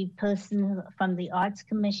is the person from the Arts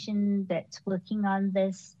Commission that's working on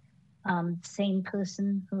this same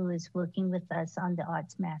person who is working with us on the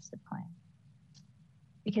Arts Master Plan?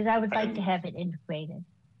 Because I would like to have it integrated.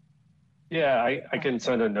 Yeah, I can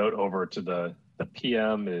send a note over to the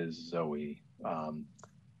PM is Zoe, but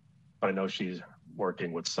I know she's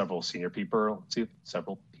working with several senior people,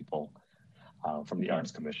 from the Arts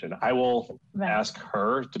Commission. I will ask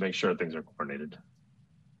her to make sure things are coordinated.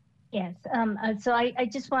 Yes, so I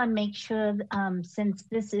just want to make sure, since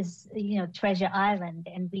this is, Treasure Island,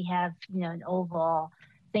 and we have, an overall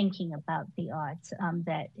thinking about the arts,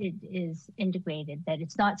 that it is integrated, that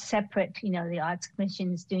it's not separate, the Arts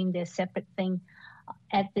Commission is doing their separate thing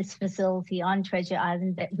at this facility on Treasure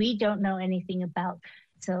Island that we don't know anything about.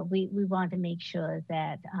 So we want to make sure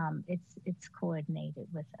that it's coordinated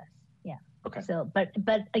with us. Yeah. Okay. So, but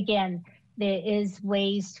again, there is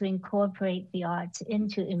ways to incorporate the arts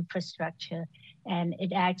into infrastructure, and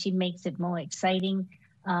it actually makes it more exciting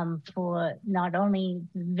for not only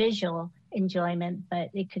visual enjoyment, but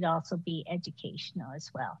it could also be educational as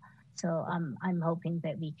well. So I'm hoping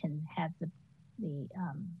that we can have the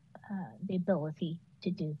ability to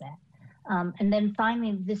do that. And then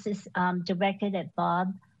finally, this is directed at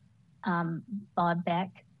Bob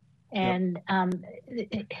Beck. And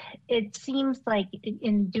it seems like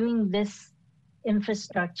in doing this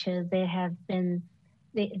infrastructure, there have been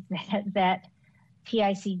that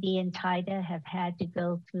TICD and TIDA have had to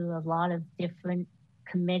go through a lot of different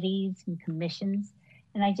committees and commissions.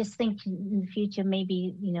 And I just think in the future,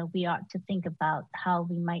 maybe, we ought to think about how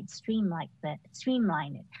we might streamline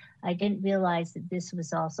it. I didn't realize that this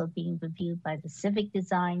was also being reviewed by the Civic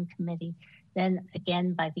Design Committee, then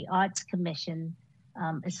again by the Arts Commission,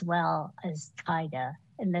 as well as TIDA,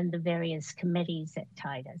 and then the various committees at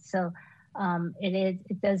TIDA. So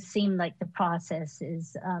it does seem like the process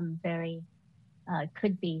is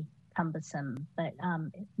could be cumbersome, but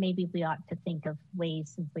maybe we ought to think of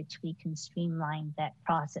ways in which we can streamline that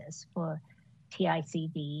process for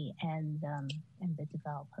TICD and the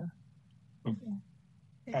developer.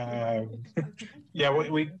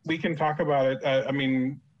 We can talk about it. I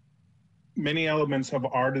mean, many elements of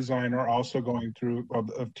our design are also going through,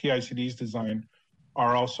 of TICD's design,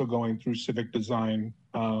 are also going through civic design.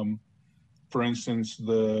 For instance,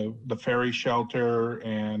 the ferry shelter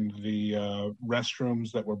and the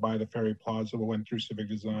restrooms that were by the ferry plaza went through civic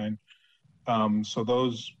design. So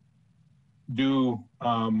those do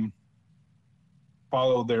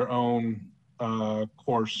follow their own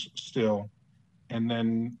course still. And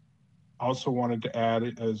then also wanted to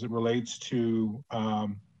add, as it relates to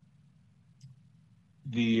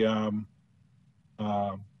the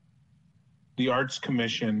Arts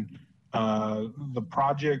Commission, the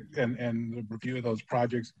project and the review of those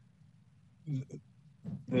projects,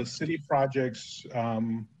 the city projects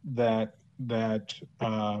that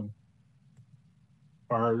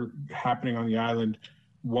are happening on the island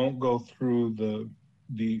won't go through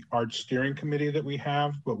the Arts Steering Committee that we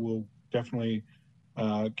have, but we'll definitely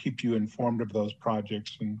keep you informed of those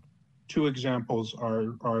projects. And two examples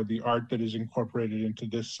are the art that is incorporated into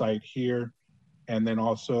this site here, and then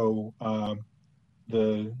also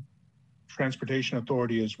the Transportation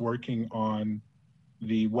Authority is working on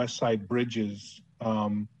the West Side bridges,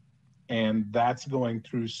 and that's going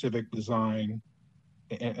through civic design,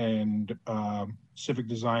 and civic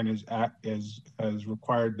design has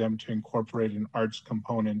required them to incorporate an arts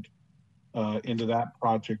component into that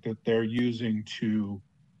project that they're using to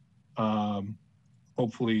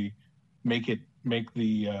hopefully make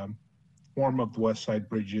the form of the West Side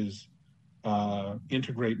bridges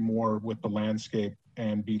integrate more with the landscape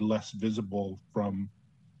and be less visible from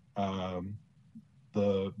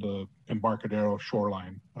the Embarcadero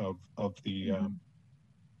shoreline of the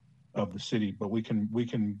city. But we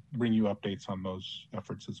can bring you updates on those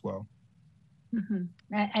efforts as well.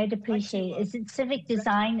 I'd appreciate it. Is it civic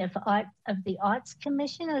design of the Arts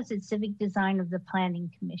Commission, or is it civic design of the Planning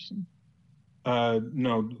Commission?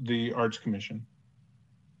 No, the Arts Commission.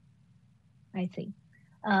 I see.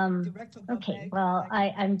 Okay, well,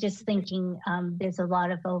 I'm just thinking there's a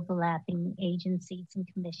lot of overlapping agencies and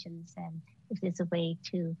commissions, and if there's a way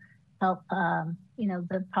to help,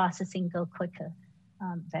 the processing go quicker,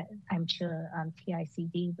 that I'm sure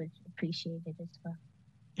TICD would appreciate it as well.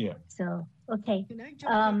 Yeah. So, okay. Can I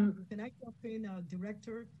jump in,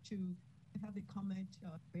 Director, to have a comment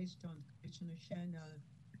based on Commissioner Shen's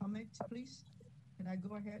comment, please? Can I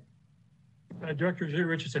go ahead? Director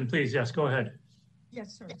Richardson, please, yes, go ahead.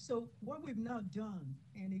 Yes, sir. So what we've now done,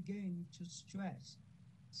 and again, to stress,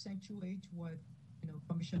 accentuate what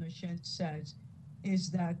Commissioner Shen says, is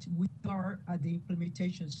that we are at the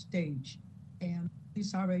implementation stage, and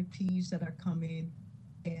these RAPs that are coming,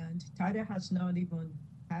 and TIDA has not even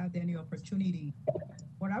had any opportunity.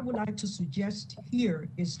 What I would like to suggest here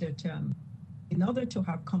is that in order to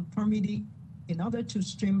have conformity, in order to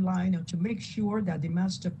streamline and to make sure that the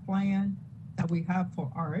master plan that we have for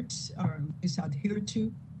arts is adhered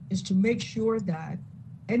to, is to make sure that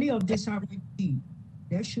any of this RAP,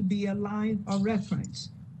 there should be a line of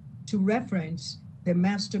reference to reference the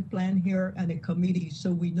master plan here and the committee,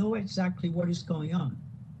 so we know exactly what is going on.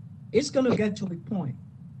 It's going to get to a point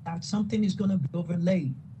that something is going to be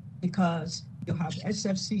overlaid, because you'll have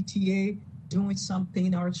SFCTA doing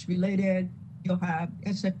something arts related, you'll have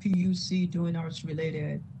SFPUC doing arts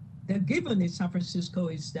related. The given in San Francisco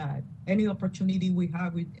is that any opportunity we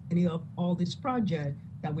have with any of all these projects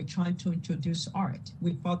that we're trying to introduce art,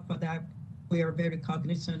 we fought for that. We are very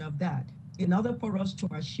cognizant of that. In order for us to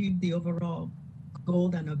achieve the overall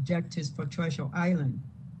goal and objectives for Treasure Island,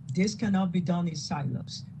 this cannot be done in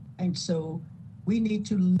silos. And so we need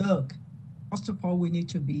to look, first of all, we need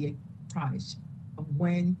to be apprised of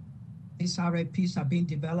when these RFPs are being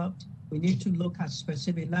developed. We need to look at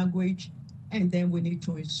specific language, and then we need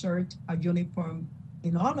to insert a uniform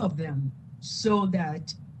in all of them so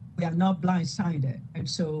that we are not blindsided. And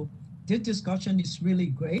so this discussion is really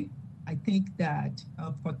great. I think that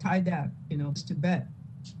for TIDA, to bet,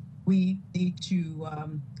 we need to,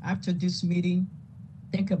 after this meeting,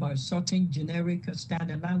 think about certain generic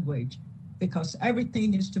standard language, because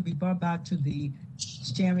everything needs to be brought back to the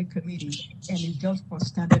steering committee and it's just for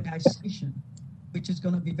standardization, which is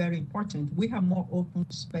going to be very important. We have more open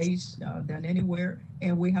space than anywhere,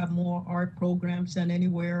 and we have more art programs than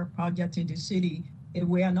anywhere, projects in the city. If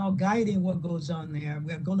we are not guiding what goes on there,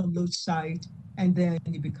 we are going to lose sight, and then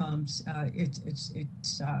it becomes,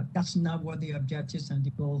 that's not what the objectives and the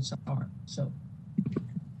goals are. So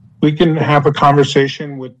we can have a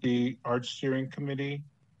conversation with the Arts Steering Committee.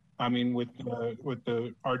 I mean, with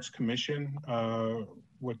the Arts Commission,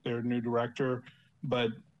 with their new director,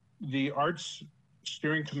 but the Arts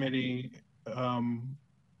Steering Committee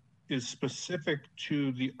is specific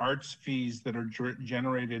to the arts fees that are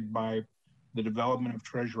generated by the development of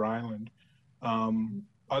Treasure Island.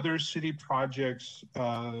 Other city projects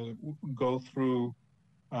go through,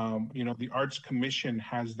 the Arts Commission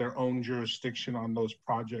has their own jurisdiction on those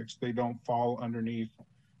projects. They don't fall underneath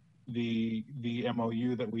the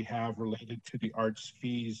MOU that we have related to the arts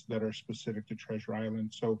fees that are specific to Treasure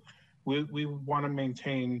Island. So we want to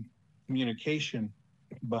maintain communication,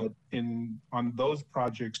 but on those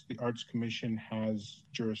projects, the Arts Commission has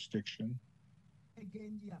jurisdiction.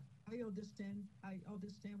 Again, yeah, I understand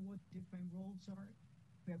what different roles are.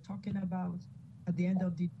 We are talking about, at the end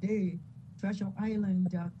of the day, Treasure Island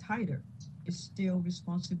TIDA is still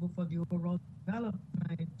responsible for the overall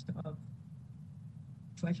development of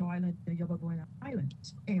Treasure Island and Yabagoina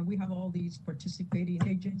Islands. And we have all these participating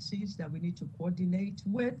agencies that we need to coordinate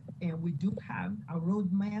with, and we do have a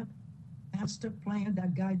roadmap, master plan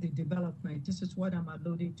that guide the development. This is what I'm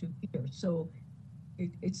alluding to here. So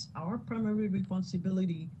it's our primary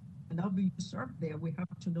responsibility, and I'll be served there. We have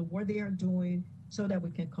to know what they are doing so that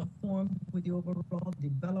we can conform with the overall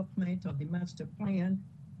development of the master plan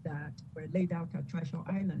that were laid out at Treasure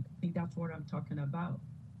Island. I think that's what I'm talking about.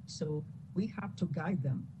 So we have to guide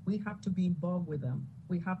them. We have to be involved with them.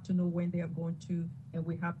 We have to know when they are going to, and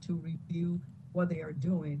we have to review what they are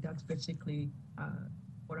doing. That's basically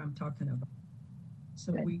what I'm talking about.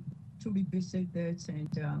 So we to revisit this, and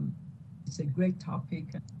it's a great topic.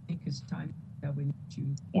 I think it's time that we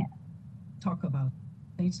need to talk about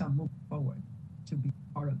things are moving forward to be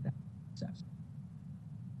part of that process.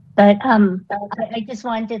 But I just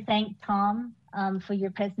wanted to thank Tom for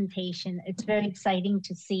your presentation. It's very exciting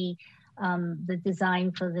to see the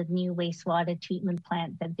design for the new wastewater treatment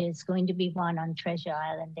plant, that there's going to be one on Treasure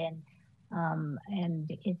Island,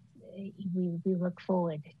 and we look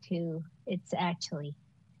forward to it's actually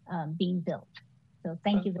being built. So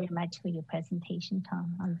thank you very much for your presentation,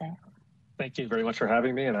 Tom, on that. Thank you very much for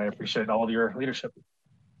having me, and I appreciate all of your leadership.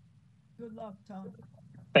 Good luck, Tom.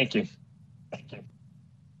 Thank you. Thank you.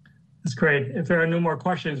 That's great. If there are no more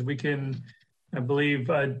questions, we can, I believe,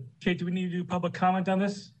 Kate, do we need to do public comment on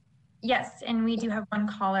this? Yes, and we do have one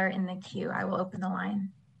caller in the queue. I will open the line.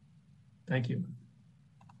 Thank you.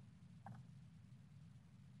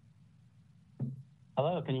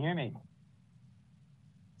 Hello, can you hear me?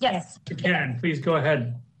 Yes. You can. Please go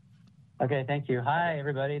ahead. Okay, thank you. Hi,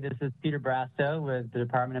 everybody. This is Peter Brasto with the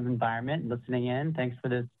Department of Environment, listening in. Thanks for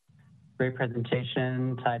this great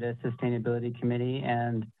presentation, TIDA Sustainability Committee,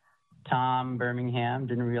 and Tom Birmingham.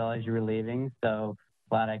 Didn't realize you were leaving, so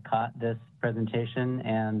glad I caught this presentation,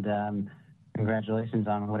 and congratulations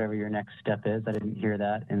on whatever your next step is. I didn't hear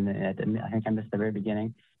that, and I think I missed the very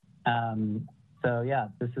beginning. So yeah,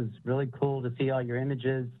 this is really cool to see all your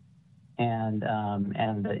images and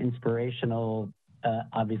the inspirational,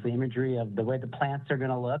 obviously, imagery of the way the plants are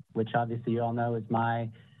going to look, which obviously you all know is my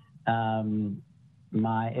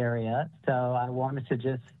area. So I wanted to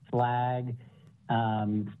just flag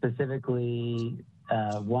specifically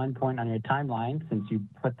one point on your timeline, since you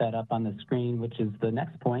put that up on the screen, which is the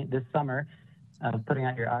next point this summer of putting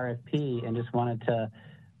out your RFP, and just wanted to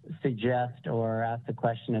suggest or ask the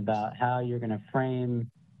question about how you're going to frame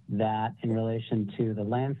that in relation to the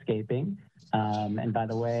landscaping. And by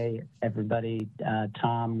the way, everybody,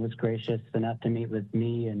 Tom was gracious enough to meet with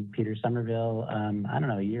me and Peter Somerville, I don't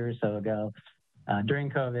know, a year or so ago during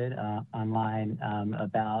COVID online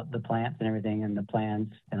about the plants and everything, and the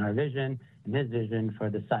plans and our vision and his vision for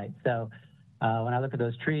the site. So when I look at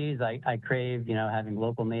those trees, I crave, you know, having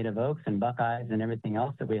local native oaks and buckeyes and everything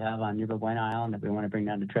else that we have on Yerba Buena Island that we want to bring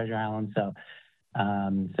down to Treasure Island. So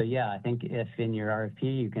so yeah, I think if in your RFP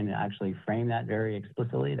you can actually frame that very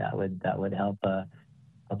explicitly, that would help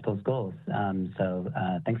help those goals. So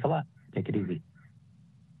thanks a lot. Take it easy.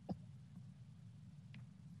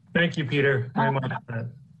 Thank you, Peter, very much for that.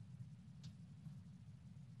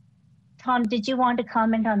 Tom, did you want to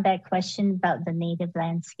comment on that question about the native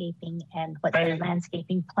landscaping and what the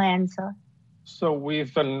landscaping plans are? So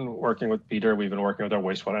we've been working with Peter. We've been working with our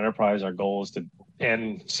wastewater enterprise. Our goal is to,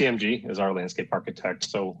 and CMG is our landscape architect.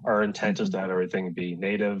 So our intent is to have everything be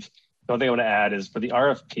native. The only thing I want to add is for the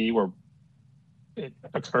RFP, where it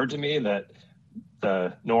occurred to me that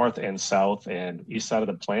the north and south and east side of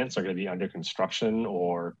the plants are going to be under construction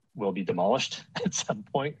or will be demolished at some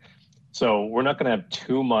point. So we're not going to have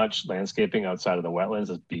too much landscaping outside of the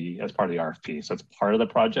wetlands as part of the RFP. So it's part of the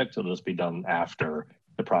project. It'll just be done after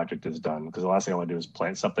the project is done, because the last thing I want to do is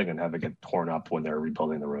plant something and have it get torn up when they're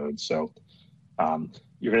rebuilding the road. So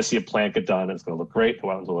you're going to see a plant get done. It's going to look great. The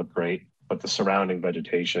wetlands will look great, but the surrounding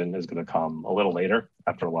vegetation is going to come a little later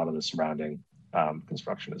after a lot of the surrounding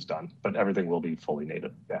construction is done. But everything will be fully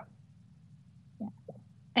native. Yeah.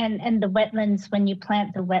 And the wetlands, when you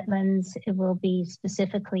plant the wetlands, it will be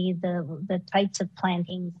specifically the types of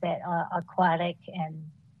plantings that are aquatic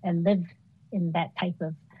and live in that type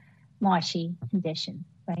of marshy condition,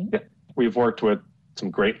 right? Yeah, we've worked with some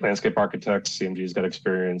great landscape architects. CMG's got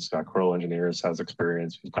experience, Coral Engineers has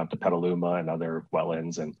experience. We've gone to Petaluma and other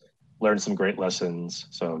wetlands and learned some great lessons.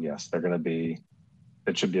 So yes, they're going to be,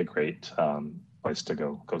 it should be a great place to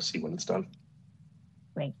go see when it's done.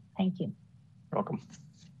 Great, thank you. You're welcome.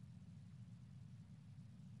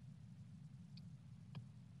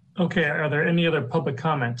 Okay, are there any other public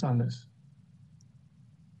comments on this?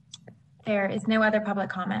 There is no other public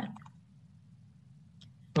comment.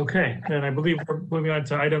 Okay, then I believe we're moving on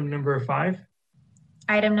to item number 5.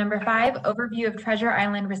 Item number 5, overview of Treasure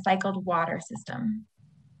Island recycled water system.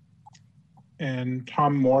 And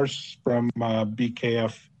Tom Morse from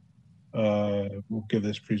BKF will give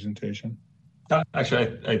this presentation.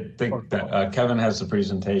 Actually, I think that Kevin has the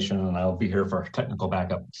presentation, and I'll be here for technical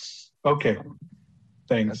backup. Okay,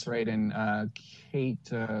 thanks. That's right. And Kate,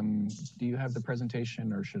 do you have the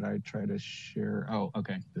presentation, or should I try to share? Oh,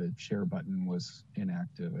 okay. The share button was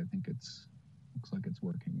inactive. I think looks like it's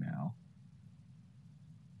working now.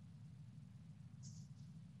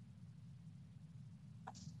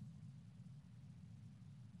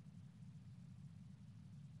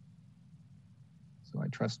 So I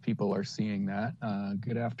trust people are seeing that.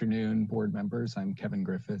 Good afternoon, board members. I'm Kevin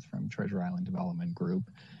Griffith from Treasure Island Development Group,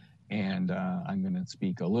 and I'm going to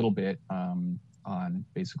speak a little bit on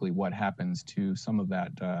basically what happens to some of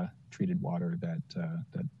that treated water that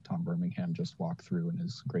Tom Birmingham just walked through in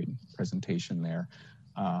his great presentation there.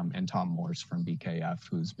 And Tom Morse from BKF,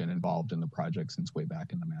 who's been involved in the project since way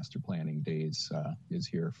back in the master planning days, is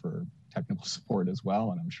here for technical support as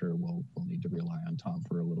well. And I'm sure we'll need to rely on Tom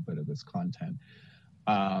for a little bit of this content.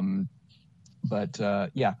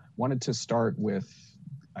 Yeah, wanted to start with,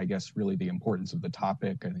 I guess, really the importance of the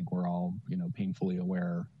topic. I think we're all, painfully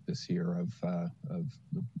aware this year of the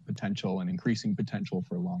potential and increasing potential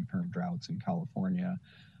for long-term droughts in California.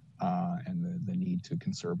 And the need to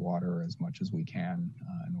conserve water as much as we can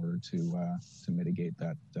in order to mitigate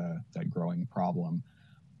that growing problem.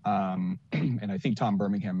 And I think Tom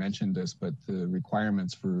Birmingham mentioned this, but the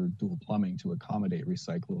requirements for dual plumbing to accommodate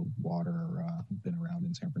recycled water have been around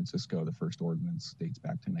in San Francisco. The first ordinance dates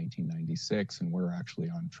back to 1996, and we're actually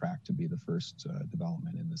on track to be the first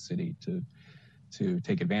development in the city to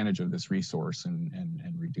take advantage of this resource and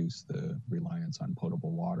reduce the reliance on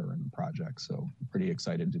potable water in the project. So I'm pretty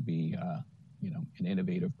excited to be, an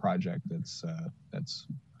innovative project that's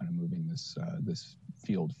kind of moving this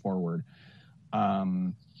field forward.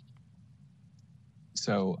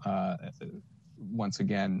 Once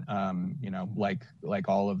again, like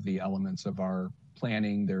all of the elements of our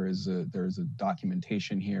planning, there's a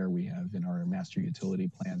documentation here. We have in our master utility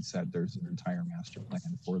plan set, there's an entire master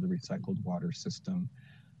plan for the recycled water system.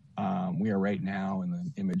 We are right now in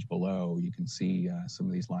the image below, you can see some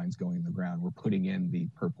of these lines going in the ground. We're putting in the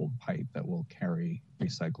purple pipe that will carry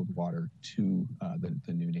recycled water to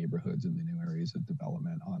the new neighborhoods and the new areas of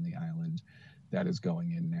development on the island. That is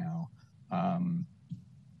going in now.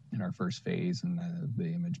 In our first phase, and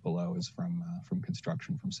the image below is from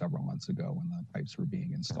construction from several months ago when the pipes were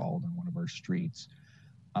being installed on one of our streets.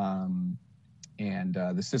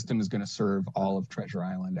 The system is going to serve all of Treasure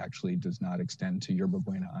Island, actually does not extend to Yerba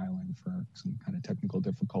Buena Island for some kind of technical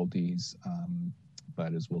difficulties.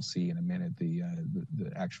 But as we'll see in a minute, the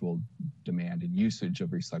actual demand and usage of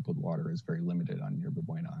recycled water is very limited on Yerba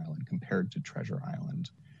Buena Island compared to Treasure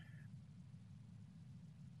Island.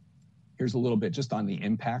 Here's a little bit just on the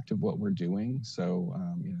impact of what we're doing. So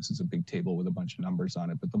this is a big table with a bunch of numbers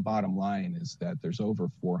on it, but the bottom line is that there's over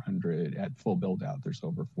 400, at full build out, there's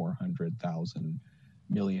over 400,000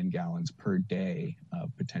 million gallons per day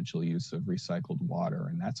of potential use of recycled water.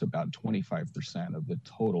 And that's about 25% of the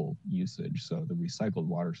total usage. So the recycled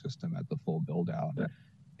water system at the full build out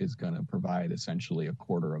is going to provide essentially a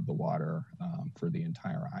quarter of the water for the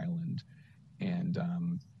entire island. And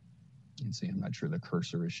you can see, I'm not sure the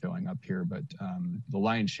cursor is showing up here, but the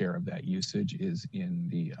lion's share of that usage is in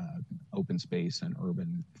the open space and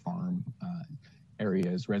urban farm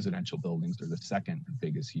areas. Residential buildings are the second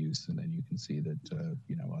biggest use, and then you can see that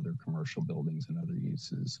other commercial buildings and other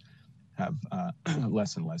uses have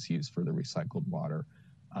less and less use for the recycled water.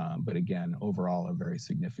 But again, overall, a very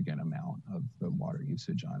significant amount of the water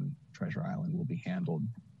usage on Treasure Island will be handled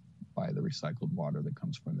by the recycled water that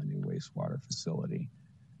comes from the new wastewater facility.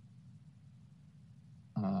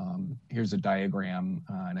 Here's a diagram,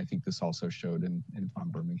 and I think this also showed in Tom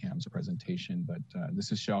Birmingham's presentation, but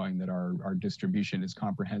this is showing that our distribution is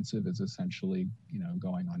comprehensive. It's essentially,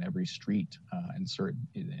 going on every street and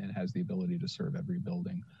it has the ability to serve every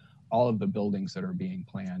building. All of the buildings that are being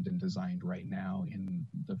planned and designed right now in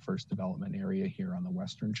the first development area here on the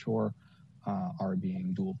Western Shore are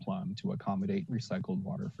being dual plumbed to accommodate recycled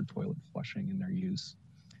water for toilet flushing in their use.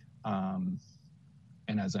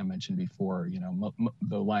 And as I mentioned before,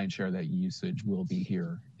 the lion's share of that usage will be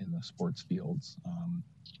here in the sports fields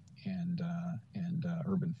and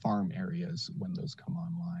urban farm areas when those come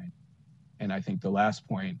online. And I think the last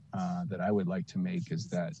point that I would like to make is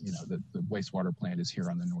that, the wastewater plant is here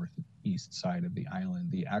on the northeast side of the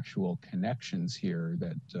island. The actual connections here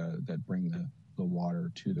that bring the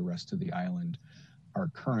water to the rest of the island are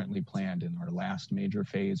currently planned in our last major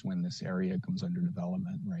phase when this area comes under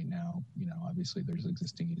development right now. Obviously there's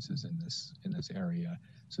existing uses in this area.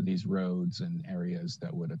 So these roads and areas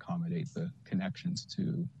that would accommodate the connections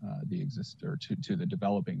to to the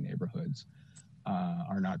developing neighborhoods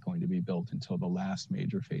are not going to be built until the last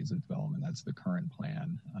major phase of development. That's the current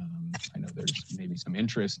plan. I know there's maybe some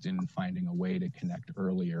interest in finding a way to connect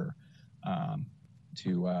earlier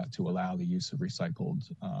to allow the use of recycled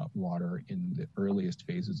water in the earliest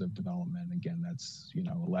phases of development. Again, that's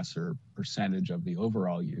a lesser percentage of the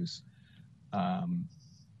overall use.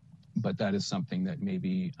 But that is something that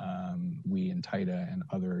maybe we in TIDA and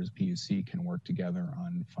others, PUC, can work together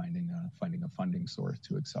on finding a funding source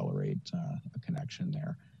to accelerate a connection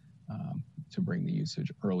there, to bring the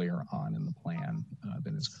usage earlier on in the plan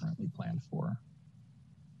than is currently planned for.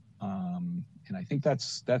 And I think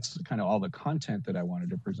that's kind of all the content that I wanted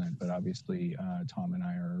to present, but obviously Tom and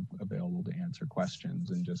I are available to answer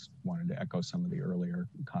questions, and just wanted to echo some of the earlier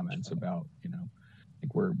comments about, I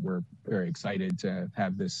think we're very excited to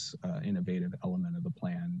have this innovative element of the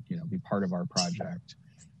plan, be part of our project.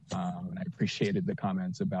 And I appreciated the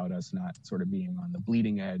comments about us not sort of being on the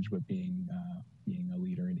bleeding edge, but being a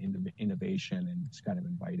leader in innovation, and just kind of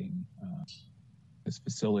inviting this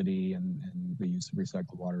facility and the use of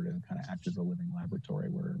recycled water to kind of act as a living laboratory.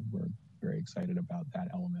 We're very excited about that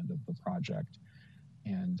element of the project.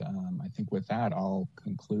 And I think with that, I'll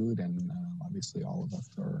conclude, and obviously all of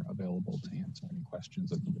us are available to answer any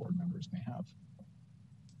questions that the board members may have.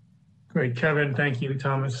 Great, Kevin, thank you.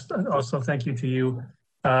 Thomas, also thank you to you.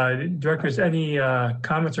 Directors, any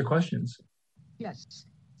comments or questions? Yes,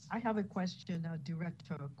 I have a question,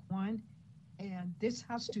 Director Kwan, and this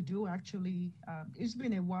has to do actually, it's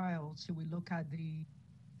been a while since we look at the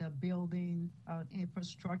building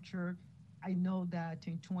infrastructure. I know that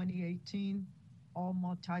in 2018, all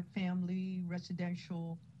multifamily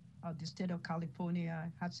residential, the state of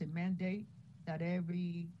California has a mandate that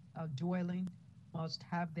every dwelling must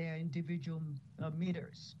have their individual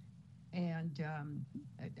meters. And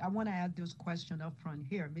I want to add this question up front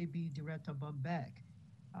here. Maybe Director Bob Beck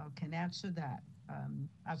can answer that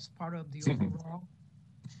as part of the overall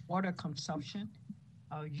water consumption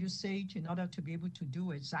usage, in order to be able to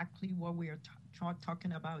do exactly what we are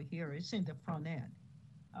talking about here. It's in the front end.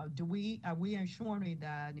 Are we ensuring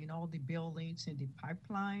that in all the buildings in the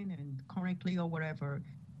pipeline and currently or whatever,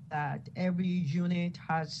 that every unit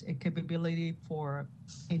has a capability for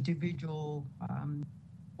individual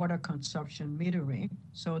water consumption metering,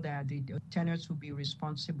 so that the tenants will be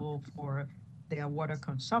responsible for their water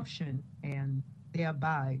consumption and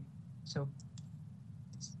thereby, so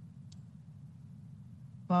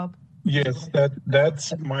Bob? Yes,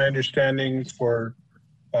 that's my understanding for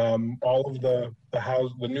all of the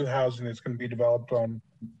new housing that's going to be developed on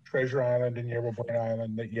Treasure Island and Yerba Buena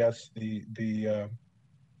Island. That yes, they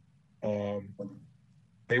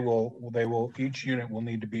will each unit will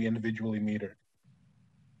need to be individually metered.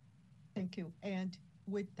 Thank you. And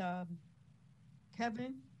with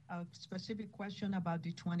Kevin, a specific question about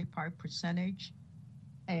the 25%,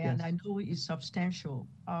 and yes. I know it's substantial.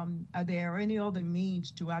 Are there any other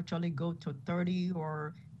means to actually go to 30,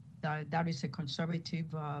 or that is a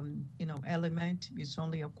conservative, element? It's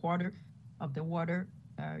only a quarter of the water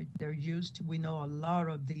they're used. We know a lot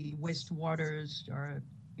of the wastewaters are,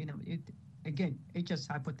 again, it's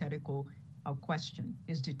just hypothetical question.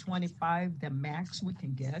 Is the 25 the max we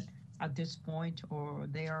can get at this point, or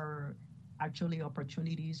there are actually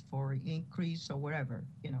opportunities for increase or whatever,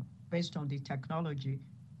 based on the technology,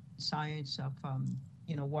 science of,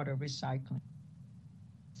 water recycling?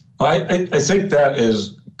 I think that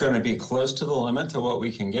is going to be close to the limit to what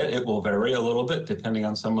we can get. It will vary a little bit depending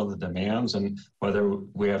on some of the demands and whether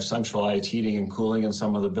we have centralized heating and cooling in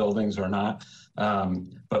some of the buildings or not.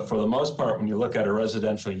 But for the most part, when you look at a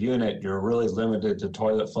residential unit, you're really limited to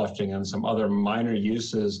toilet flushing and some other minor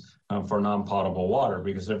uses for non-potable water,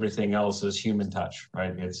 because everything else is human touch,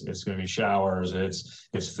 right? It's going to be showers, it's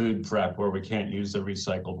food prep where we can't use the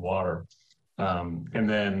recycled water. And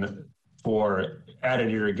then for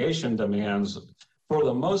added irrigation demands, for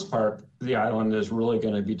the most part, the island is really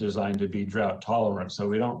going to be designed to be drought tolerant. So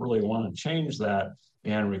we don't really want to change that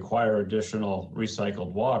and require additional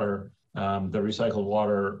recycled water. The recycled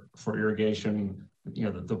water for irrigation,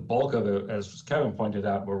 the bulk of it, as Kevin pointed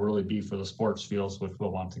out, will really be for the sports fields, which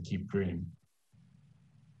we'll want to keep green.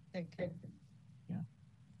 Thank you. Yeah.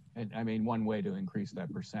 And I mean, one way to increase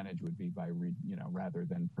that percentage would be by, rather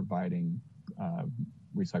than providing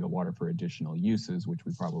recycled water for additional uses, which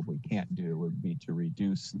we probably can't do, would be to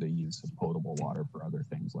reduce the use of potable water for other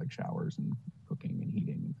things like showers and cooking and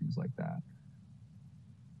heating and things like that.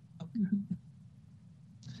 Okay.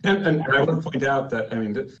 And I would point out that,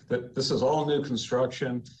 that this is all new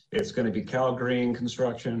construction. It's going to be Cal Green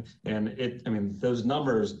construction. And those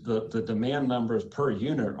numbers, the demand numbers per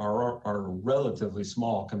unit are relatively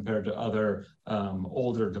small compared to other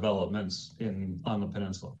older developments on the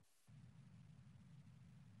peninsula.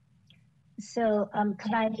 So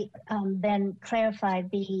could I then clarify,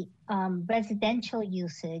 the residential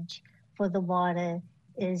usage for the water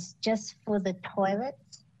is just for the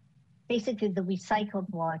toilets? Basically the recycled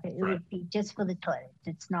water, it would be just for the toilets.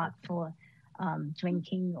 It's not for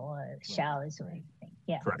drinking or showers or anything.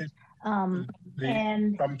 Yeah. Correct.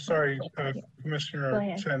 I'm sorry,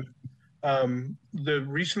 Commissioner Sen. The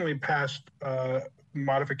recently passed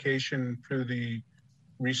modification to the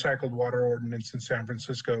recycled water ordinance in San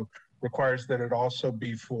Francisco requires that it also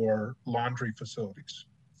be for laundry facilities,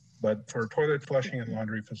 but for toilet flushing and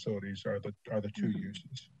laundry facilities are the two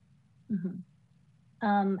uses.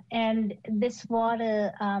 And this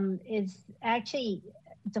water is actually,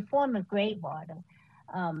 it's a form of gray water.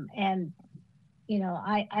 And, you know,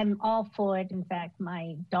 I'm all for it. In fact,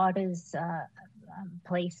 my daughter's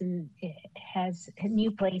place her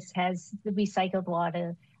new place has the recycled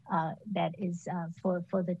water that is for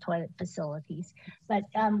the toilet facilities. But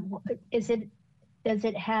does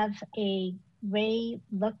it have a gray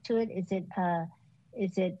look to it? Is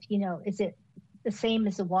it the same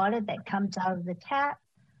as the water that comes out of the tap,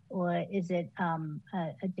 or is it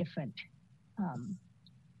a different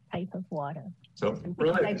type of water? So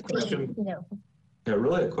really a question,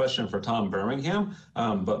 really a question for Tom Birmingham,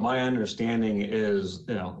 but my understanding is,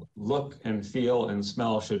 look and feel and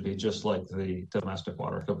smell should be just like the domestic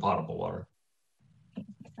water, the potable water.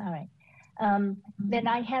 All right. Then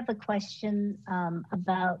I have a question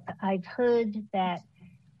about, I've heard that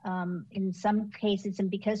in some cases, and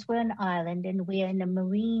because we're an island and we're in a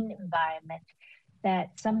marine environment,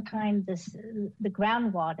 that sometimes the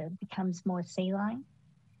groundwater becomes more saline.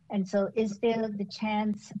 And so is there the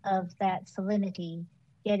chance of that salinity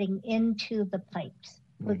getting into the pipes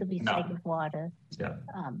for the recycled water? Yeah.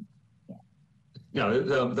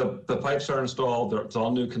 The pipes are installed. It's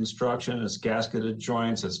all new construction. It's gasketed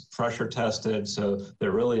joints. It's pressure tested. So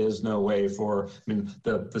there really is no way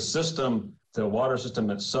the system, the water system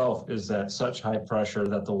itself is at such high pressure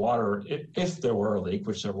that the water, if there were a leak,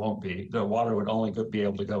 which there won't be, the water would only be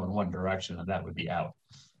able to go in one direction, and that would be out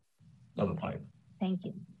of the pipe. Thank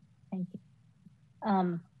you. Thank you.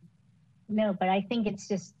 No, but I think it's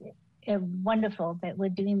just wonderful that we're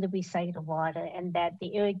doing the recycled water and that the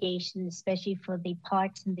irrigation, especially for the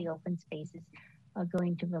parks and the open spaces, are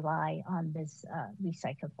going to rely on this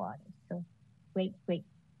recycled water. So great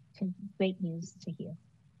news to hear.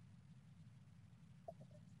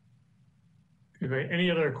 Great. Any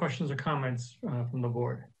other questions or comments from the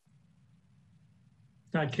board?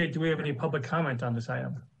 Now, Kate, do we have any public comment on this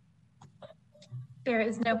item? There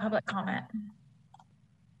is no public comment.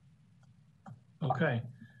 Okay.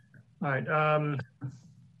 All right.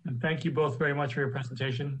 And thank you both very much for your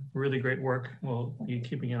presentation. Really great work. We'll be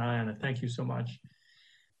keeping an eye on it. Thank you so much.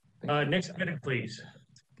 Next item, please.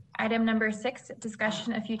 Item number 6,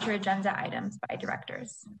 discussion of future agenda items by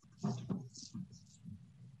directors.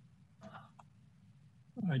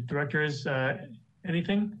 Directors,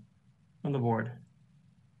 anything on the board?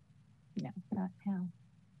 No, not now.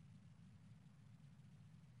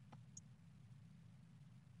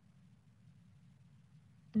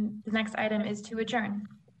 The next item is to adjourn.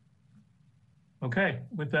 Okay,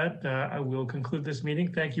 with that, I will conclude this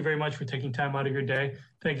meeting. Thank you very much for taking time out of your day.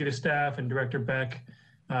 Thank you to staff and Director Beck,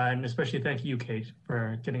 and especially thank you, Kate,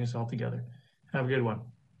 for getting us all together. Have a good one.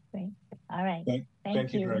 Great. All right.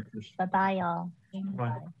 Thank you, directors. Bye-bye, y'all.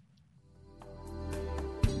 Bye.